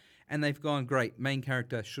dead, and they've gone, great. Main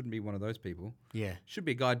character shouldn't be one of those people. Yeah. Should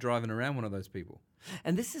be a guy driving around one of those people.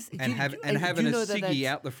 And this is And having a ciggy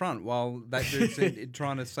out the front while that dude's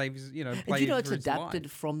trying to save his, play And do you know it's for his adapted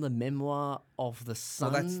life. from the memoir of the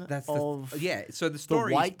son that's of so the the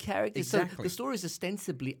story white character? exactly. So the story is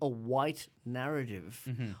ostensibly a white narrative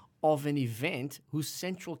of an event whose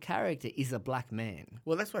central character is a black man.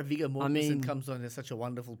 Well, that's why Viggo Mortensen mean- comes on as such a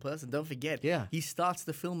wonderful person. Don't forget, Yeah. he starts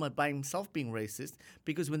the film by himself being racist,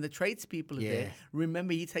 because when the tradespeople are there,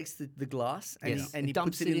 remember he takes the glass and Yes. he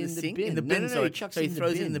Dumps puts it it in in the the sink, bin. in the No, bin, no, no, sorry. he chucks So it he in the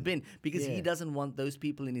throws it in bin. the bin because he Yeah. doesn't want those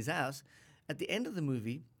people in his house. At the end of the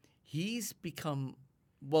movie, he's become...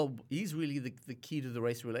 Well, he's really the key to the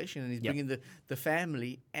race relation, and he's bringing the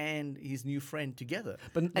family and his new friend together.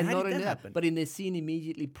 But Now, and how not did only that that, happen? but in the scene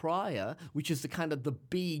immediately prior, which is the kind of the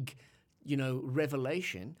big,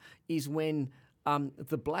 revelation, is when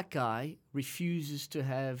the black guy refuses to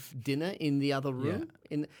have dinner in the other room,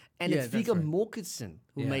 and Yeah, it's that's Viggo right. Mortensen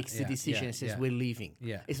who Yeah, makes the yeah, decision yeah, and says, yeah. "We're leaving."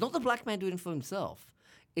 Yeah. It's not the black man doing it for himself;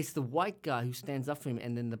 it's the white guy who stands up for him,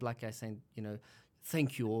 and then the black guy saying,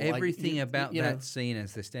 "Thank you." Or Everything about you know, that scene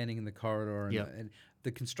as they're standing in the corridor and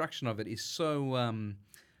the construction of it is so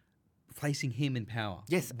placing him in power.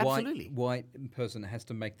 Yes, absolutely. White person has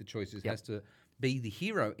to make the choices, has to be the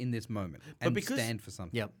hero in this moment and stand for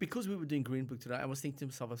something. Yeah. Because we were doing Green Book today, I was thinking to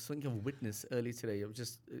myself, I was thinking of Witness earlier today. I was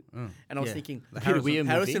just, and I was Yeah. thinking, The Peter Weir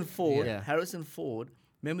movie. Harrison Ford. Yeah. Harrison Ford.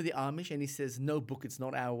 Remember the Amish, and he says, "No, Book, it's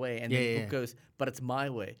not our way," and Yeah, then yeah, Book goes, "But it's my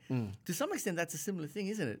way." To some extent, that's a similar thing,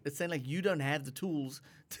 isn't it? It's saying like, you don't have the tools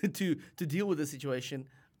to deal with the situation.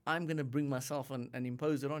 I'm going to bring myself and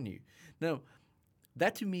impose it on you. Now,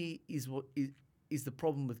 that to me is what is the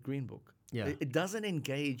problem with Green Book. Yeah. It doesn't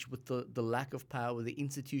engage with the lack of power, the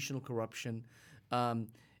institutional corruption.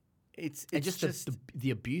 It's and just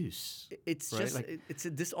the abuse. it's right? just Like- it's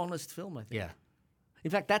a dishonest film, I think. Yeah.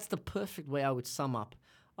 In fact, that's the perfect way I would sum up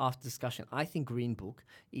after discussion. I think Green Book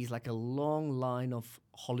is like a long line of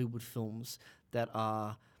Hollywood films that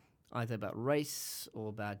are either about race or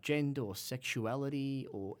about gender or sexuality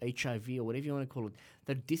or HIV or whatever you want to call it.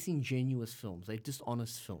 They're disingenuous films. They're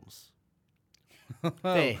dishonest films.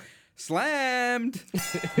 There. Slammed!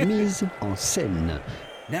 Mise en scène.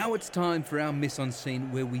 Now it's time for our Mise en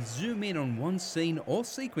Scene, where we zoom in on one scene or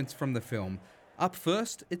sequence from the film. Up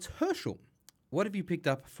first, it's Herschel. What have you picked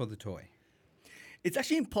up for the toy? It's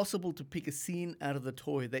actually impossible to pick a scene out of the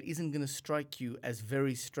toy that isn't going to strike you as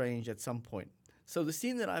very strange at some point. So the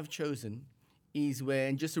scene that I've chosen is where,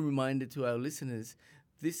 and just a reminder to our listeners,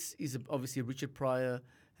 this is obviously Richard Pryor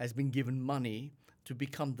has been given money to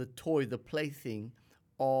become the toy, the plaything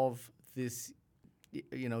of this,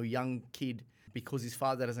 young kid, because his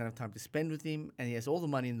father doesn't have time to spend with him, and he has all the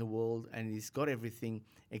money in the world, and he's got everything,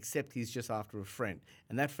 except he's just after a friend.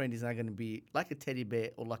 And that friend is now going to be like a teddy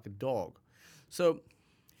bear or like a dog. So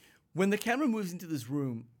when the camera moves into this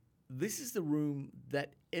room, this is the room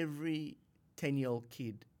that every 10-year-old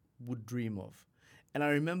kid would dream of. And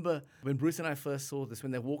I remember when Bruce and I first saw this,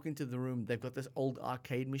 when they walk into the room, they've got this old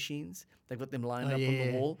arcade machines. They've got them lined up on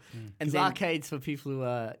the wall. And It's then arcades for people who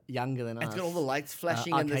are younger than us. it's got all the lights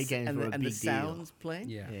flashing and arcade games were a the big deal. sounds playing.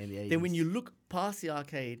 Yeah. Yeah, in the Then when 80s. you look past the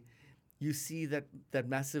arcade, you see that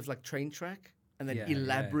massive like train track and that Yeah, yeah.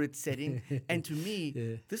 elaborate setting. And to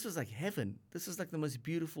me, this was like heaven. This was like the most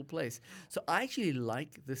beautiful place. So I actually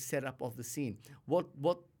like the setup of the scene. What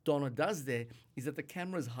Donna does there is that the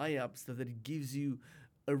camera is high up so that it gives you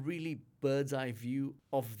a really bird's eye view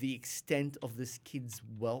of the extent of this kid's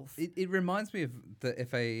wealth. It reminds me of the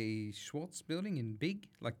F.A. Schwartz building in Big,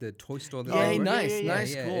 like the toy store. That Yeah, they were- nice Yeah,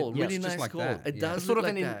 nice yeah, call. it Really looks just nice like call. that, It yeah. does It's sort look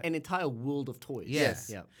of like an, that. an entire world of toys. Yes.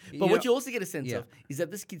 Yeah. But what you also get a sense Yeah. of is that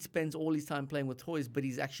this kid spends all his time playing with toys, but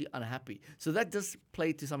he's actually unhappy. So that does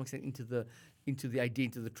play to some extent into the idea,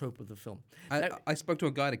 into the trope of the film. I spoke to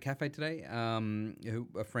a guy at a cafe today,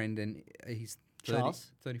 a friend, and he's 30,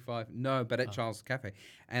 Charles? 35. No, but at Charles' Cafe.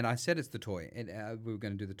 And I said, it's the toy. And we were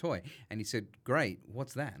going to do the toy. And he said, great,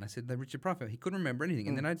 what's that? And I said, the Richard Pryor. He couldn't remember anything.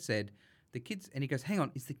 And then I'd said, the kids, and he goes, hang on,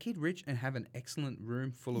 is the kid rich and have an excellent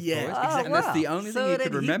room full of Yeah, toys? exactly. And that's the only So thing he then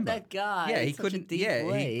could hit remember. that guy yeah, in he such a couldn't. deep Yeah,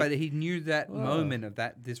 way. but he knew that moment of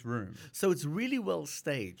this room. So it's really well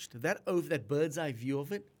staged. That bird's eye view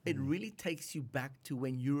of it, it really takes you back to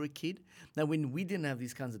when you were a kid. Now, when we didn't have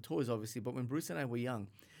these kinds of toys, obviously, but when Bruce and I were young,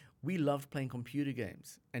 we loved playing computer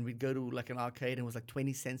games. And we'd go to like an arcade and it was like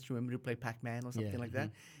 20 cents to remember to play Pac-Man or something like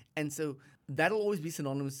that. And so that'll always be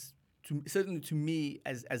synonymous, certainly to me,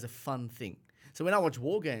 as a fun thing. So when I watch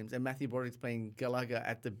War Games and Matthew Broderick's playing Galaga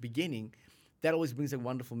at the beginning, that always brings like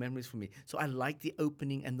wonderful memories for me. So I like the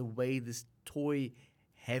opening and the way this toy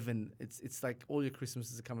heaven, it's like all your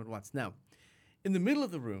Christmases are coming at once. Now, in the middle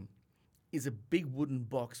of the room is a big wooden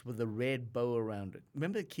box with a red bow around it.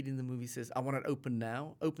 Remember the kid in the movie says, I want it open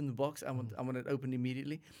now, open the box, I want it open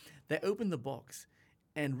immediately. They open the box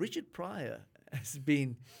and Richard Pryor has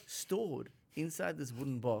been stored inside this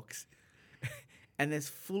wooden box and there's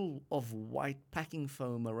full of white packing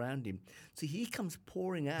foam around him. So he comes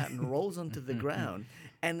pouring out and rolls onto the ground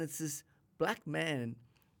and it's this black man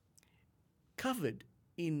covered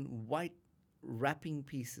in white wrapping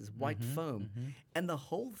pieces, white foam. And the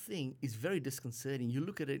whole thing is very disconcerting. You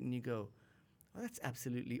look at it and you go, oh, that's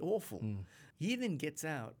absolutely awful. He then gets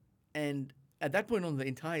out and at that point on, the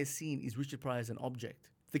entire scene is Richard Pryor as an object.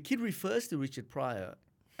 The kid refers to Richard Pryor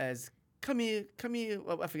as, come here.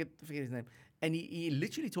 Oh, I forget his name. And he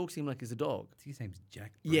literally talks to him like he's a dog. I think his name's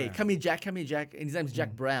Jack Brown. Yeah, come here, Jack. And his name's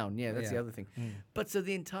Jack Brown. Yeah, that's the other thing. But so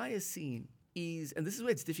the entire scene is, and this is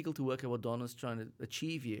where it's difficult to work out what Donna's trying to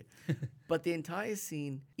achieve here, but the entire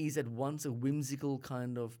scene is at once a whimsical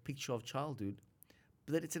kind of picture of childhood,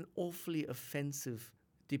 but that it's an awfully offensive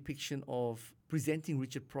depiction of presenting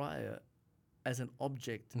Richard Pryor as an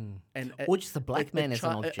object, and Or just a black man as an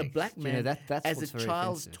object. a black You know, man that's as a what's very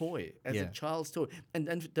child's offensive. toy, a child's toy.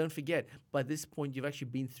 And don't forget, by this point, you've actually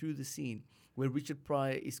been through the scene where Richard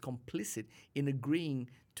Pryor is complicit in agreeing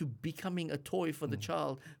to becoming a toy for the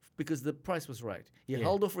child because the price was right. He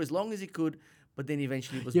held off for as long as he could, but then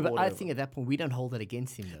eventually was Yeah, bought but I over. think at that point we don't hold that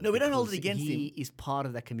against him. Though, No, we don't hold it because against he him. is part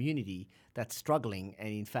of that community that's struggling and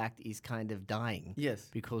in fact is kind of dying. Yes.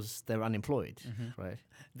 Because they're unemployed, right?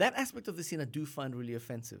 That aspect of the scene I do find really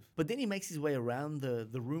offensive. But then he makes his way around the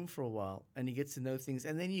room for a while and he gets to know things.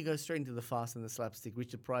 And then you go straight into the farce and the slapstick.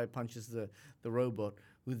 Richard Pryor punches the robot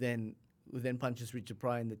who then punches Richard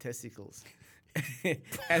Pryor in the testicles.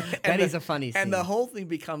 That is a funny And the scene. whole thing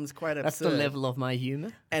becomes quite absurd. That's the level of my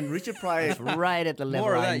humor. And Richard Pryor It's right at the level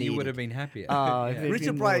More of I that, you would needed. have been happier. Oh, if there'd been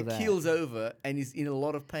Richard more Pryor of that. keels over and he's in a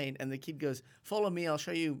lot of pain, and the kid goes, "Follow me, I'll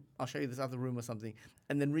show you this other room or something."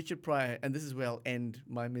 And then Richard Pryor, and this is where I'll end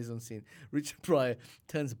my mise en scene. Richard Pryor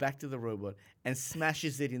turns back to the robot and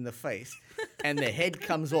smashes it in the face, and the head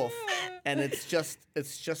comes off, and it's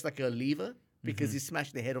just like a lever because he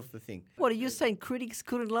smashed the head off the thing. What are you saying? Critics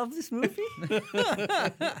couldn't love this movie?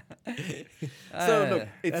 So look,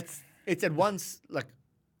 it's at once like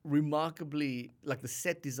remarkably, like the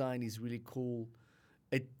set design is really cool.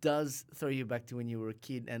 It does throw you back to when you were a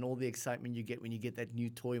kid and all the excitement you get when you get that new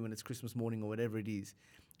toy when it's Christmas morning or whatever it is.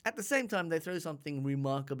 At the same time, they throw something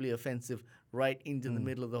remarkably offensive right into the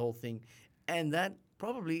middle of the whole thing. And that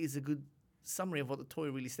probably is a good summary of what the toy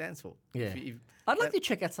really stands for. Yeah. I'd like to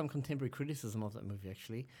check out some contemporary criticism of that movie,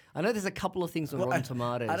 actually. I know there's a couple of things on Rotten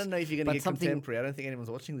Tomatoes. I don't know if you're going but to get something- contemporary. I don't think anyone's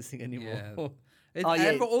watching this thing anymore. Yeah. Oh, yeah.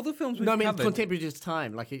 And for all the films we've No, I mean covered, contemporary just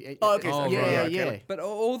time. Like, Oh, okay, so- yeah, right, yeah, okay. yeah. But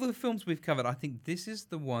all the films we've covered, I think this is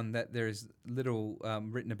the one that there is little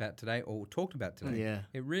written about today or talked about today. Yeah.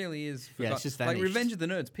 It really is. Yeah, it's just like vanished. Revenge of the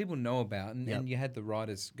Nerds, people know about, and, Yep. and you had the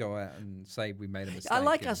writers go out and say we made a mistake. I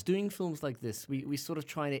like and- us doing films like this. We sort of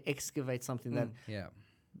trying to excavate something that Yeah.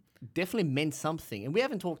 definitely meant something. And we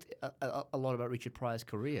haven't talked a lot about Richard Pryor's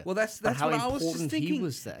career. Well, that's but how what I was just important thinking. he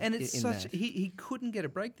was there. And it's in such that. he couldn't get a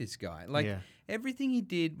break. This guy, like Yeah. everything he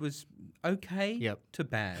did was okay Yep. to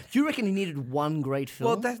bad. Do you reckon he needed one great film?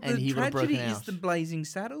 Well, that's and the he would have tragedy broken is out? the Blazing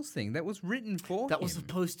Saddles thing that was written for That him. was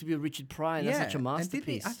supposed to be a Richard Pryor. And that's such a and didn't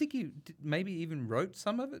masterpiece. I think he maybe even wrote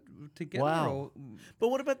some of it together. Wow. Or, But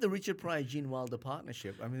what about the Richard Pryor Gene Wilder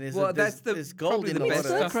partnership? I mean, there's Well, there's, that's there's gold probably in the a lot best of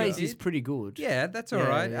Stir that stuff he stuff. Crazy is did. pretty good. yeah, that's all Yeah,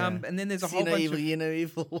 right. yeah. And then there's a See whole no bunch evil, of. you know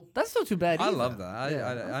evil. That's not too bad I either. love that.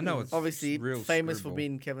 Yeah. I know it's Obviously, real famous for screwball.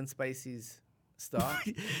 being Kevin Spacey's star.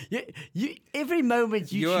 Yeah, every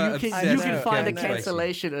moment you You're can obsessed with find a Kevin Spacey.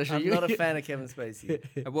 cancellation. Usher. I'm not a fan of Kevin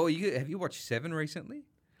Spacey. Well, have you watched Seven recently?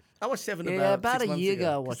 I watched Seven Yeah, about about 6 a months year ago I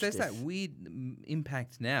ago. Because watched there's this. that weird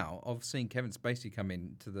impact now of seeing Kevin Spacey come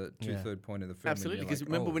in to the two-third point of the film. Absolutely, and because you're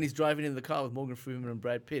like, remember oh. when he's driving in the car with Morgan Freeman and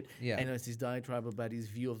Brad Pitt, Yeah. and it's his diatribe about his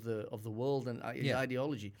view of the world and his Yeah.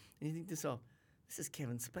 ideology, and you think to yourself, this is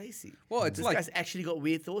Kevin Spacey. Well, it's this like- guy's actually got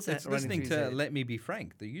weird thoughts. It's running listening through his to head. Let Me Be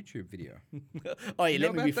Frank, the YouTube video. Oh, yeah, You know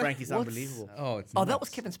Let Me Be about that? Frank is What's- unbelievable. Oh, it's Oh, that nuts. was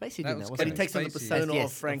Kevin Spacey That doing was that, But wasn't he takes on the Spacey. persona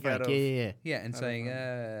Yes, of Frank Frank. out of... Yeah. Yeah, and saying,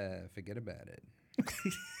 forget about it.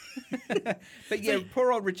 But yeah,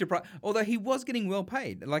 poor old Richard Pryor. Although he was getting well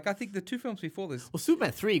paid. Like, I think the two films before this, Well,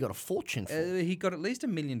 Superman 3 got a fortune for. he got at least $1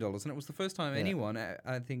 million, and it was the first time anyone,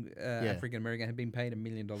 I think, Yeah. African American, had been paid $1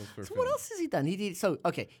 million for a So film. what else has he done? He did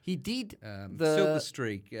he did Silver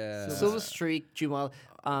Streak. Silver Streak, Jumal.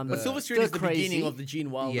 But Silver Street is the beginning of the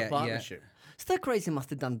Gene Wilder Yeah, yeah. partnership. Stir Crazy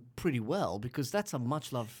must have done pretty well because that's a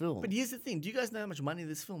much loved film. But here's the thing. Do you guys know how much money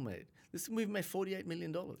this film made? This movie made $48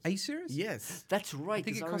 million. Are you serious? Yes. That's right.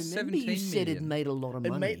 think 'cause it cost remember you 17 said it million. made a lot of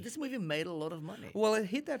money. This movie made a lot of money. Well, it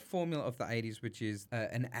hit that formula of the 80s, which is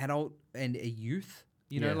an adult and a youth.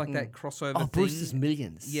 You know, Yeah. like that crossover Oh, thing. Brewster's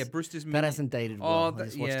Millions. Yeah, Brewster's That Millions. hasn't dated well. Oh, I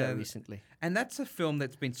just watched that recently. And that's a film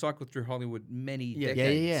that's been cycled through Hollywood many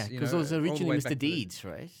decades. Yeah. you Because know, it was all the originally way Mr. back to the- Deeds,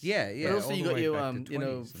 right? Yeah. But also all you the got way your, back to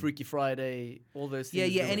 20s and- Freaky Friday, all those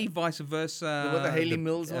things. Yeah, going any on. vice versa. What the Haley the-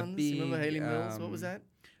 Mills a ones? You remember big, Haley Mills? What was that?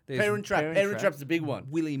 there's Parent Trap. Parent Parent Trap. Trap's the big one.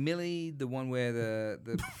 Willy Millie, the one where the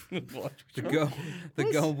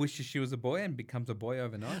girl wishes she was a boy and becomes a boy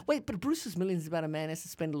overnight. Wait, but Brewster's Millions is about a man has to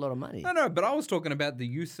spend a lot of money. No, but I was talking about the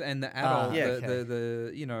youth and the adult. yeah,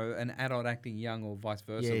 the an adult acting young or vice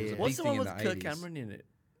versa. Yeah, was a yeah. big What's the thing one in with the Kirk 80s. Cameron in it?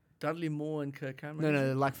 Dudley Moore and Kirk Cameron?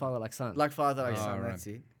 No, like father, like son. Like Father, Like Oh, Son, right. that's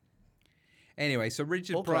it. Anyway, so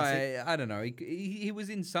Richard All Pryor, I don't know, he was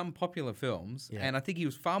in some popular films, Yeah. and I think he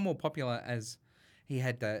was far more popular as he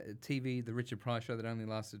had the TV, the Richard Pryor show that only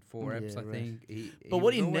lasted 4 eps, I right. think. But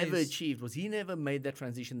what he was never always- achieved was he never made that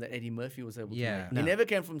transition that Eddie Murphy was able Yeah. to make. No. He never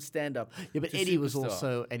came from stand-up Yeah, but to Eddie was superstar.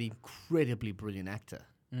 also an incredibly brilliant actor.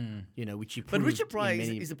 You know, which he But proved Richard in Pryor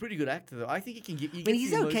many... is a pretty good actor, though. I think he can get. I mean,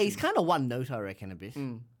 he's okay. He's kind of one note, I reckon, a bit.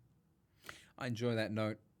 I enjoy that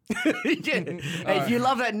note. Hey, if you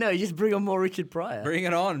love that note, just bring on more Richard Pryor. Bring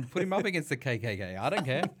it on. Put him up against the KKK. I don't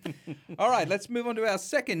care. All right, let's move on to our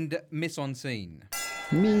second miss on scene.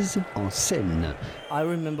 Mise en scène. I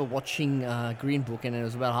remember watching Green Book, and it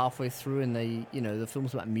was about halfway through, and the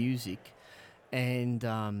film's about music, and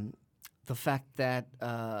the fact that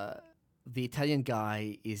the Italian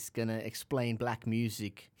guy is gonna explain black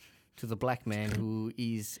music to the black man who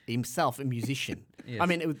is himself a musician. Yes. I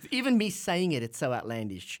mean, even me saying it's so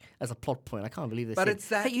outlandish as a plot point. I can't believe they But said, it's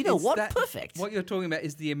that. hey, you know it's what? that- Perfect. What you're talking about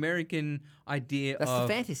is the American idea That's of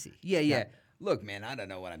the fantasy. Yeah. Look, man, I don't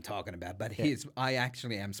know what I'm talking about, but I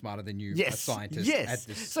actually am smarter than you, a Yes, scientist. yes. At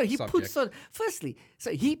this So he subject. puts on. Firstly,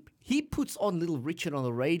 so he puts on Little Richard on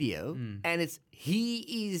the radio, and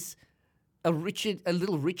he is a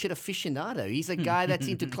little Richard aficionado. He's a guy that's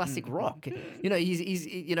into classic rock. You know, he's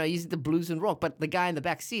into blues and rock. But the guy in the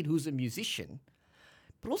back seat who's a musician,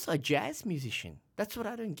 but also a jazz musician. That's what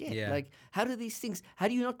I don't get. Yeah. Like, how do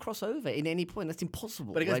you not cross over in any point? That's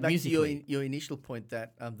impossible. But it goes like, back musically. to your initial point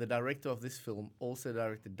that the director of this film also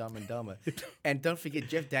directed Dumb and Dumber. And don't forget,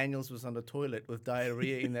 Jeff Daniels was on the toilet with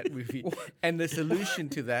diarrhea in that movie. And the solution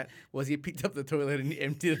to that was he picked up the toilet and he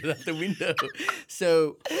emptied it out the window.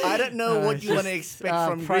 So I don't know what you want to expect from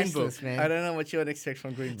Green Book. priceless, man. I don't know what you want to expect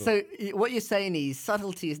from Green Book. So what you're saying is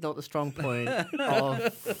subtlety is not the strong point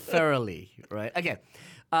of thoroughly, right? Okay.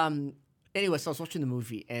 Anyway, so I was watching the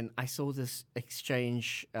movie and I saw this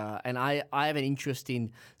exchange, and I have an interest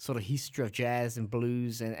in sort of history of jazz and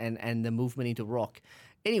blues and the movement into rock.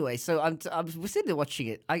 Anyway, so we're sitting there watching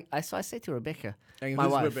it. I said to Rebecca, And my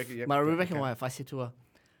who's wife, Rebecca? Yep, my okay, Rebecca okay. wife, I said to her,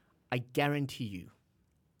 I guarantee you,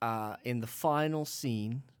 in the final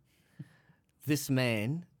scene, this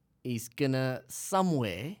man is gonna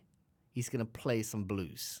play some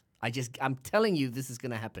blues. I'm telling you, this is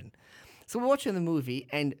gonna happen. So we're watching the movie,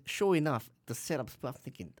 and sure enough, the setup's. I'm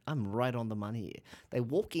thinking, I'm right on the money here. They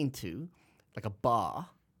walk into like a bar.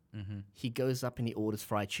 He goes up and he orders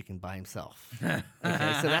fried chicken by himself. Okay,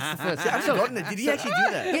 so that's the first. I've forgotten it. Did he actually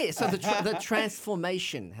do that? Yeah, so the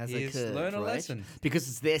transformation has Yes, occurred, learn a right? lesson. Because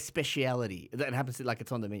it's their speciality. That happens to, like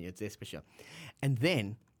it's on the menu. It's their speciality. And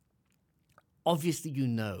then, obviously, you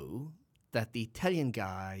know that the Italian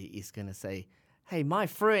guy is going to say, "Hey, my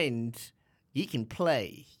friend, he can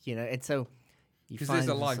play," you know, and so. Because there's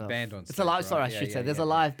a live band on stage. It's a live. right? Sorry, I Yeah, should yeah, say. There's yeah,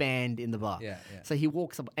 a live band in the bar. Yeah, yeah. So he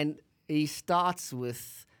walks up and he starts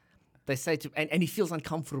with. They say to, and he feels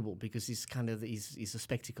uncomfortable because he's he's a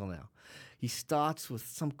spectacle now. He starts with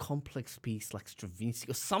some complex piece like Stravinsky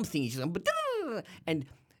or something. He's just and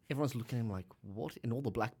everyone's looking at him like, what? And all the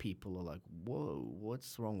black people are like, whoa,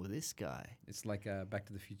 what's wrong with this guy? It's like Back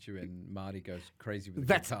to the Future and Marty goes crazy with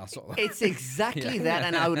the That's guitar solo. it's exactly Yeah. that,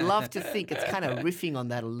 and I would love to think it's kind of riffing on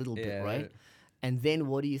that a little bit, Yeah. right? And then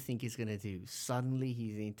what do you think he's going to do? Suddenly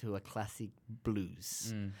he's into a classic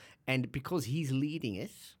blues. And because he's leading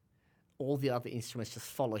it, all the other instruments just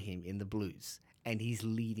follow him in the blues. And he's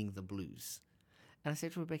leading the blues. And I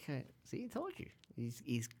said to Rebecca, see, I told you.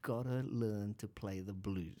 He's got to learn to play the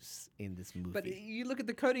blues in this movie. But you look at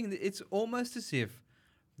the coding, it's almost as if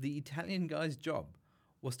the Italian guy's job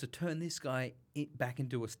was to turn this guy back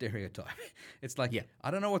into a stereotype. It's like,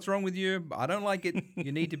 I don't know what's wrong with you. I don't like it.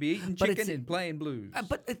 You need to be eating chicken and playing blues.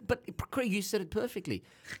 But Craig, you said it perfectly.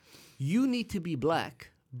 You need to be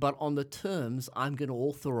black, but on the terms I'm going to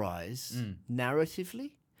authorize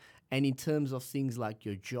narratively and in terms of things like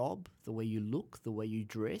your job, the way you look, the way you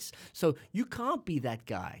dress. So you can't be that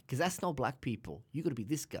guy because that's not black people. You got to be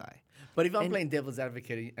this guy. But if I'm playing devil's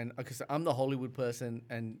advocate, and because I'm the Hollywood person,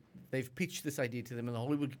 and they've pitched this idea to them, and the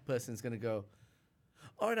Hollywood person is going to go,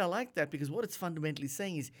 all right, I like that, because what it's fundamentally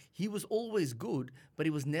saying is he was always good, but he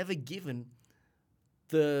was never given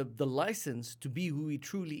the license to be who he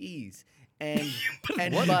truly is. And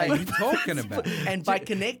what are you talking about? And by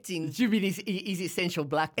connecting, Do you mean he's essential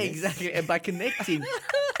blackness? exactly, and by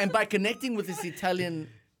connecting, with this Italian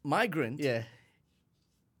migrant, Yeah.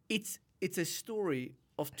 it's a story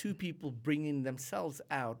of two people bringing themselves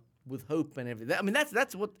out with hope and everything. I mean,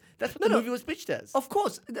 that's what the movie was pitched as. Of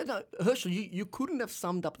course. No, Herschel, you couldn't have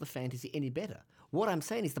summed up the fantasy any better. What I'm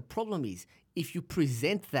saying is the problem is if you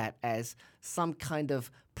present that as some kind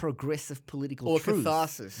of progressive political Or truth.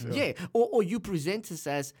 catharsis. Yeah. Or you present this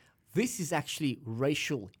as this is actually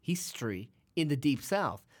racial history in the Deep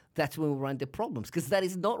South. That's when we run into problems because that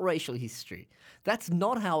is not racial history. That's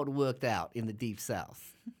not how it worked out in the Deep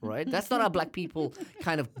South, right? That's not how black people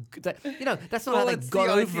kind of, that's not how they it's got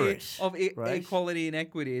the over idea it. of right? equality and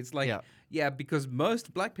equity. It's like, because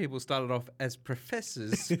most black people started off as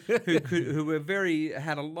professors who were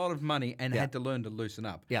had a lot of money and had to learn to loosen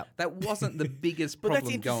up. Yeah. That wasn't the biggest But that's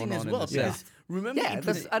problem interesting going as on well. in the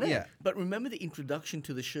Because South. remember, But remember the introduction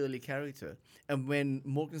to the Shirley character, and when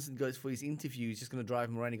Morganson goes for his interview, he's just going to drive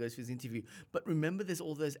him around. He goes for his interview, but remember, there's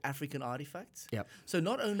all those African artifacts. Yep. So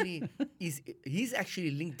not only is he's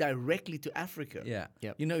actually linked directly to Africa. Yeah.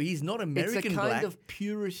 Yep. You know, he's not American It's a black. kind of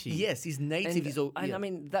purity. Yes, he's native. And, He's all. I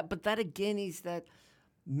mean, that again is that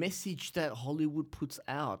message that Hollywood puts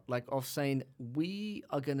out, like of saying we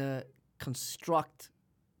are going to construct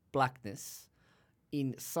blackness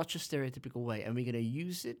in such a stereotypical way, and we're going to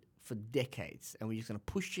use it for decades, and we're just going to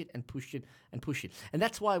push it and push it and push it. And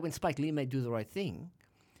that's why when Spike Lee made Do the Right Thing,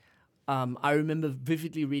 I remember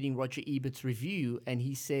vividly reading Roger Ebert's review, and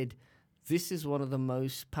he said, this is one of the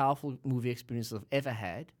most powerful movie experiences I've ever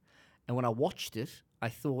had. And when I watched it, I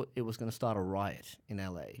thought it was going to start a riot in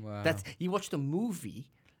LA. Wow. He watched a movie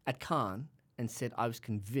at Cannes and said, I was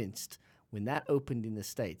convinced when that opened in the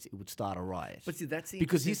States, it would start a riot. But see, that's the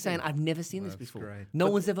because he's interesting saying, thing. I've never seen this That's before. great. No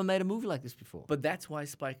one's ever made a movie like this before. But that's why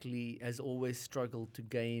Spike Lee has always struggled to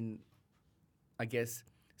gain, I guess,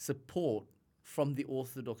 support from the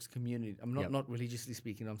Orthodox community. I'm not religiously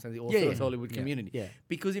speaking. I'm saying the Orthodox Hollywood community. Yeah.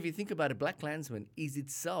 Because if you think about it, Black Klansman is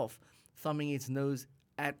itself thumbing its nose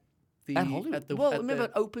at the At Hollywood. Remember,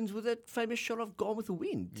 it opens with that famous shot of Gone with the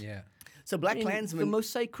Wind. Yeah. So Black the Klansman,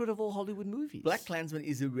 most sacred of all Hollywood movies. Black Klansman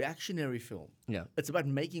is a reactionary film. Yeah. It's about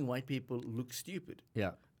making white people look stupid.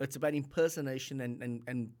 Yeah. It's about impersonation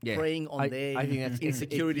and Yeah. preying on their I think that's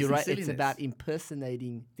insecurities you're and right. silliness. It's about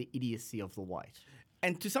impersonating the idiocy of the white.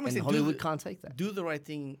 And to some And extent, Hollywood can't take that. Do the Right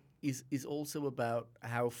Thing is also about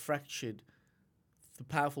how fractured the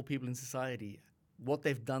powerful people in society, what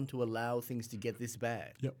they've done to allow things to get this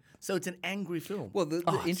bad. Yep. So it's an angry film. Well, the it's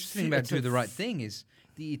interesting thing about it's Do a the Right Thing is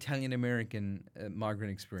the Italian-American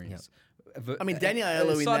migrant experience. I mean, Danny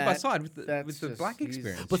Aiello in side by that, side with the that's black just- he's-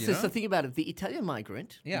 experience. But you that's know? the thing about it. The Italian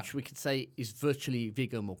migrant, Yeah. which we could say is virtually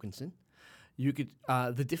Viggo Mortensen, you could.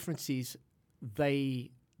 The difference is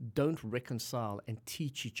they don't reconcile and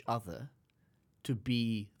teach each other to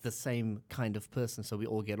be the same kind of person, so we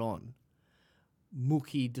all get on.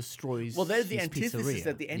 Mookie destroys. well, there's the his antithesis pizzeria.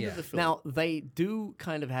 at the end Yeah. of the film. Now they do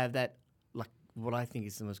kind of have that, like what I think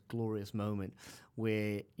is the most glorious moment,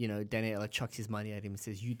 where Danny Aiello chucks his money at him and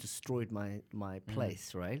says, "You destroyed my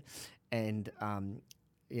place," right? And and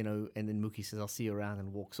then Mookie says, "I'll see you around,"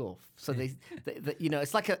 and walks off. So they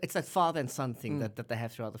it's like it's that father and son thing that they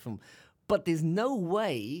have throughout the film. But there's no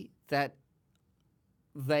way that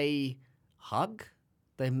they hug,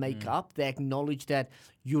 they make up, they acknowledge that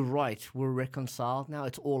you're right, we're reconciled now,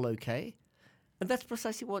 it's all okay. And that's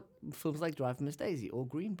precisely what films like Drive Miss Daisy or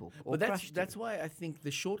Green Book or But Crash that's do. why I think the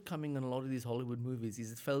shortcoming in a lot of these Hollywood movies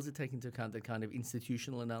is it fails to take into account that kind of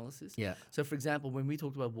institutional analysis. Yeah. So, for example, when we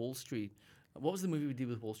talked about Wall Street, what was the movie we did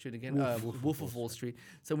with Wall Street again? Wolf Wolf of Wall Street.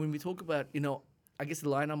 So when we talk about, I guess the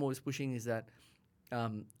line I'm always pushing is that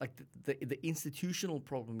like the institutional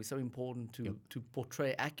problem is so important to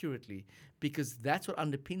portray accurately, because that's what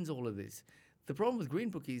underpins all of this. The problem with Green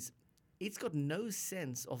Book is it's got no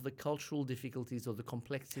sense of the cultural difficulties or the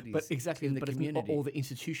complexities But exactly, in the but it's community. not all the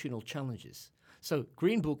institutional challenges. So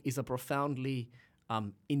Green Book is a profoundly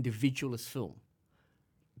individualist film.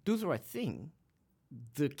 Do the Right Thing,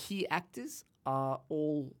 the key actors are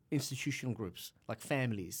all institutional groups, like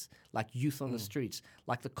families, like youth on the streets,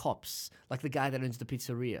 like the cops, like the guy that owns the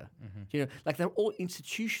pizzeria. You know, like they're all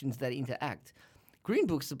institutions that interact. Green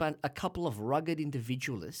Book's about a couple of rugged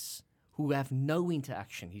individualists who have no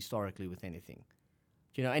interaction historically with anything.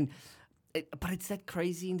 You know, but it's that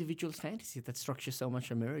crazy individualist fantasy that structures so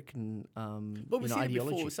much American But we see it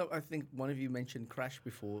ideology. before. So I think one of you mentioned Crash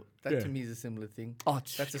before. That to me is a similar thing. Oh,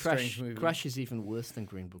 That's a Crash, strange movie. Crash is even worse than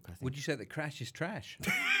Green Book, I think. Would you say that Crash is trash?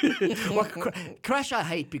 Well, Crash I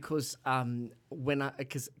hate because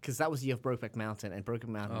because that was the year of Brokeback Mountain, and Brokeback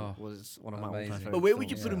Mountain was one of my all-time amazing. favorite But where would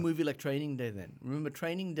you films. put a movie like Training Day then? Remember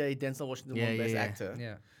Training Day, Denzel Washington won Best Actor.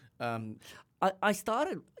 Yeah. I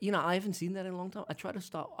started, I haven't seen that in a long time. I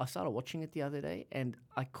started watching it the other day, and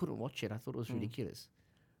I couldn't watch it. I thought it was ridiculous.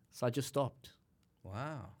 So I just stopped.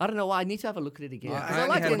 Wow. I don't know why. I need to have a look at it again. 'Cause I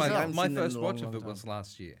like only Denzel. had I haven't my seen them in first a watch long, of long it was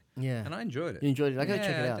last year. Yeah. And I enjoyed it. You enjoyed it? I gotta check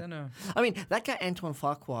it Yeah, out. I don't know. I mean, that guy Antoine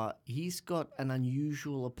Farquhar, he's got an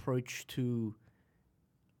unusual approach to,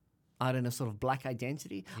 I don't know, sort of black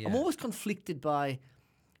identity. I'm Yeah. always conflicted by,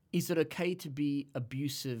 is it okay to be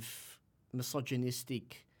abusive,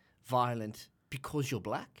 misogynistic, violent because you're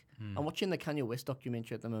black? I'm watching the Kanye West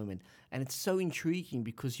documentary at the moment, and it's so intriguing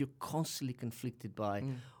because you're constantly conflicted by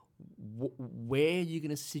where you're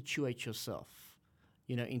going to situate yourself,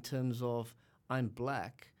 in terms of I'm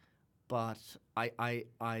black, but I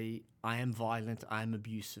am violent, I'm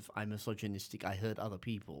abusive, I'm misogynistic, I hurt other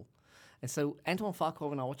people. And so Antoine Farquhar,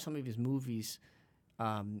 when I watch some of his movies,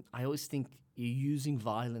 I always think you're using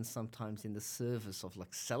violence sometimes in the service of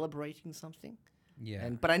like celebrating something. Yeah.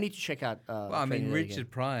 But I need to check out. Well, I mean, Training Day again.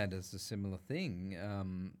 Richard Pryor does a similar thing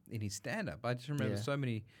in his stand-up. I just remember so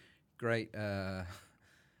many great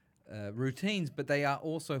routines, but they are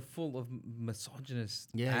also full of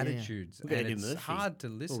misogynist attitudes, Look at and Eddie it's Murphy. hard to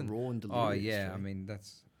listen. Raw and Oh delirious, yeah, right? I mean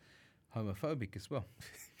that's homophobic as well.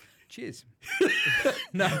 Cheers.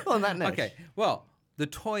 No. On that note. Okay. Well, the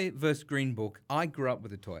Toy versus Green Book. I grew up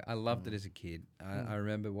with the toy. I loved it as a kid. I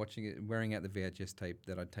remember watching it, wearing out the VHS tape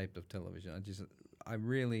that I taped of television. I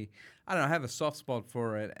don't know, I have a soft spot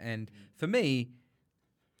for it. And for me,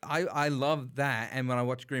 I love that. And when I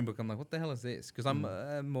watch Green Book, I'm like, what the hell is this? Because I'm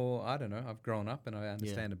more, I don't know, I've grown up and I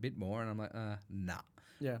understand a bit more. And I'm like, nah.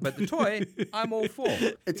 Yeah. But the toy, I'm all for.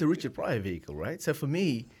 It's a Richard Pryor vehicle, right? So for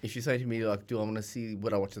me, if you say to me, like, do I want to see,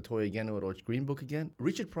 would I watch The Toy again or would I watch Green Book again?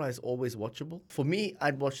 Richard Pryor is always watchable. For me,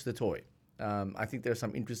 I'd watch The Toy. I think there are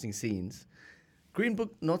some interesting scenes. Green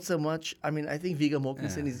Book, not so much. I mean, I think Viggo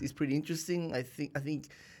Mortensen is pretty interesting. I think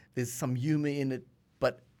there's some humor in it,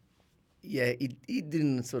 but yeah, it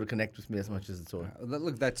didn't sort of connect with me as much as The Toy.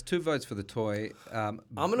 Look, that's 2 votes for the toy. I'm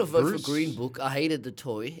going to vote Bruce? for Green Book. I hated The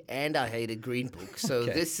Toy and I hated Green Book. So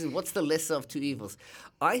Okay. this is what's the lesser of two evils?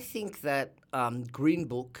 I think that Green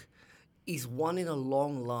Book is one in a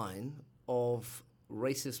long line of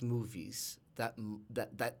racist movies that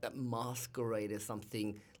masquerade as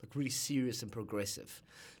something like really serious and progressive.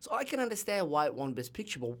 So I can understand why it won Best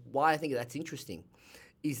Picture, but why I think that's interesting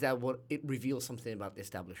is that it reveals something about the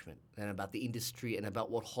establishment and about the industry and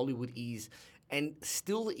about what Hollywood is and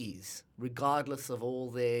still is, regardless of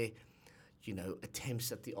all their,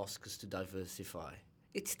 attempts at the Oscars to diversify.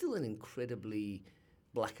 It's still an incredibly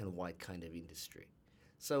black and white kind of industry.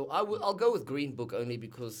 So I'll go with Green Book only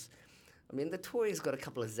because, The Toy's got a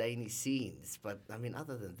couple of zany scenes, but,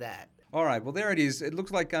 other than that, All right, well, there it is. It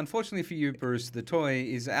looks like, unfortunately for you, Bruce, the toy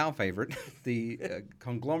is our favourite, the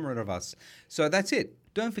conglomerate of us. So that's it.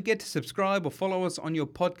 Don't forget to subscribe or follow us on your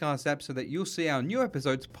podcast app so that you'll see our new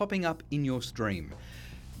episodes popping up in your stream.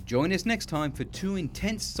 Join us next time for 2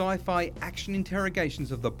 intense sci-fi action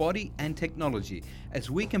interrogations of the body and technology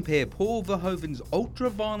as we compare Paul Verhoeven's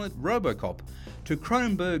ultra-violent RoboCop to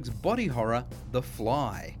Cronenberg's body horror, The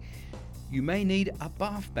Fly. You may need a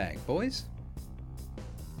bath bag, boys.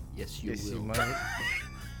 Yes, you Yes, will. you might.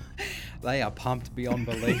 They are pumped beyond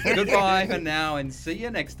belief. Goodbye for now and see you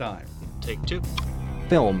next time. Take 2.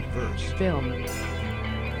 Film. Verse. Film.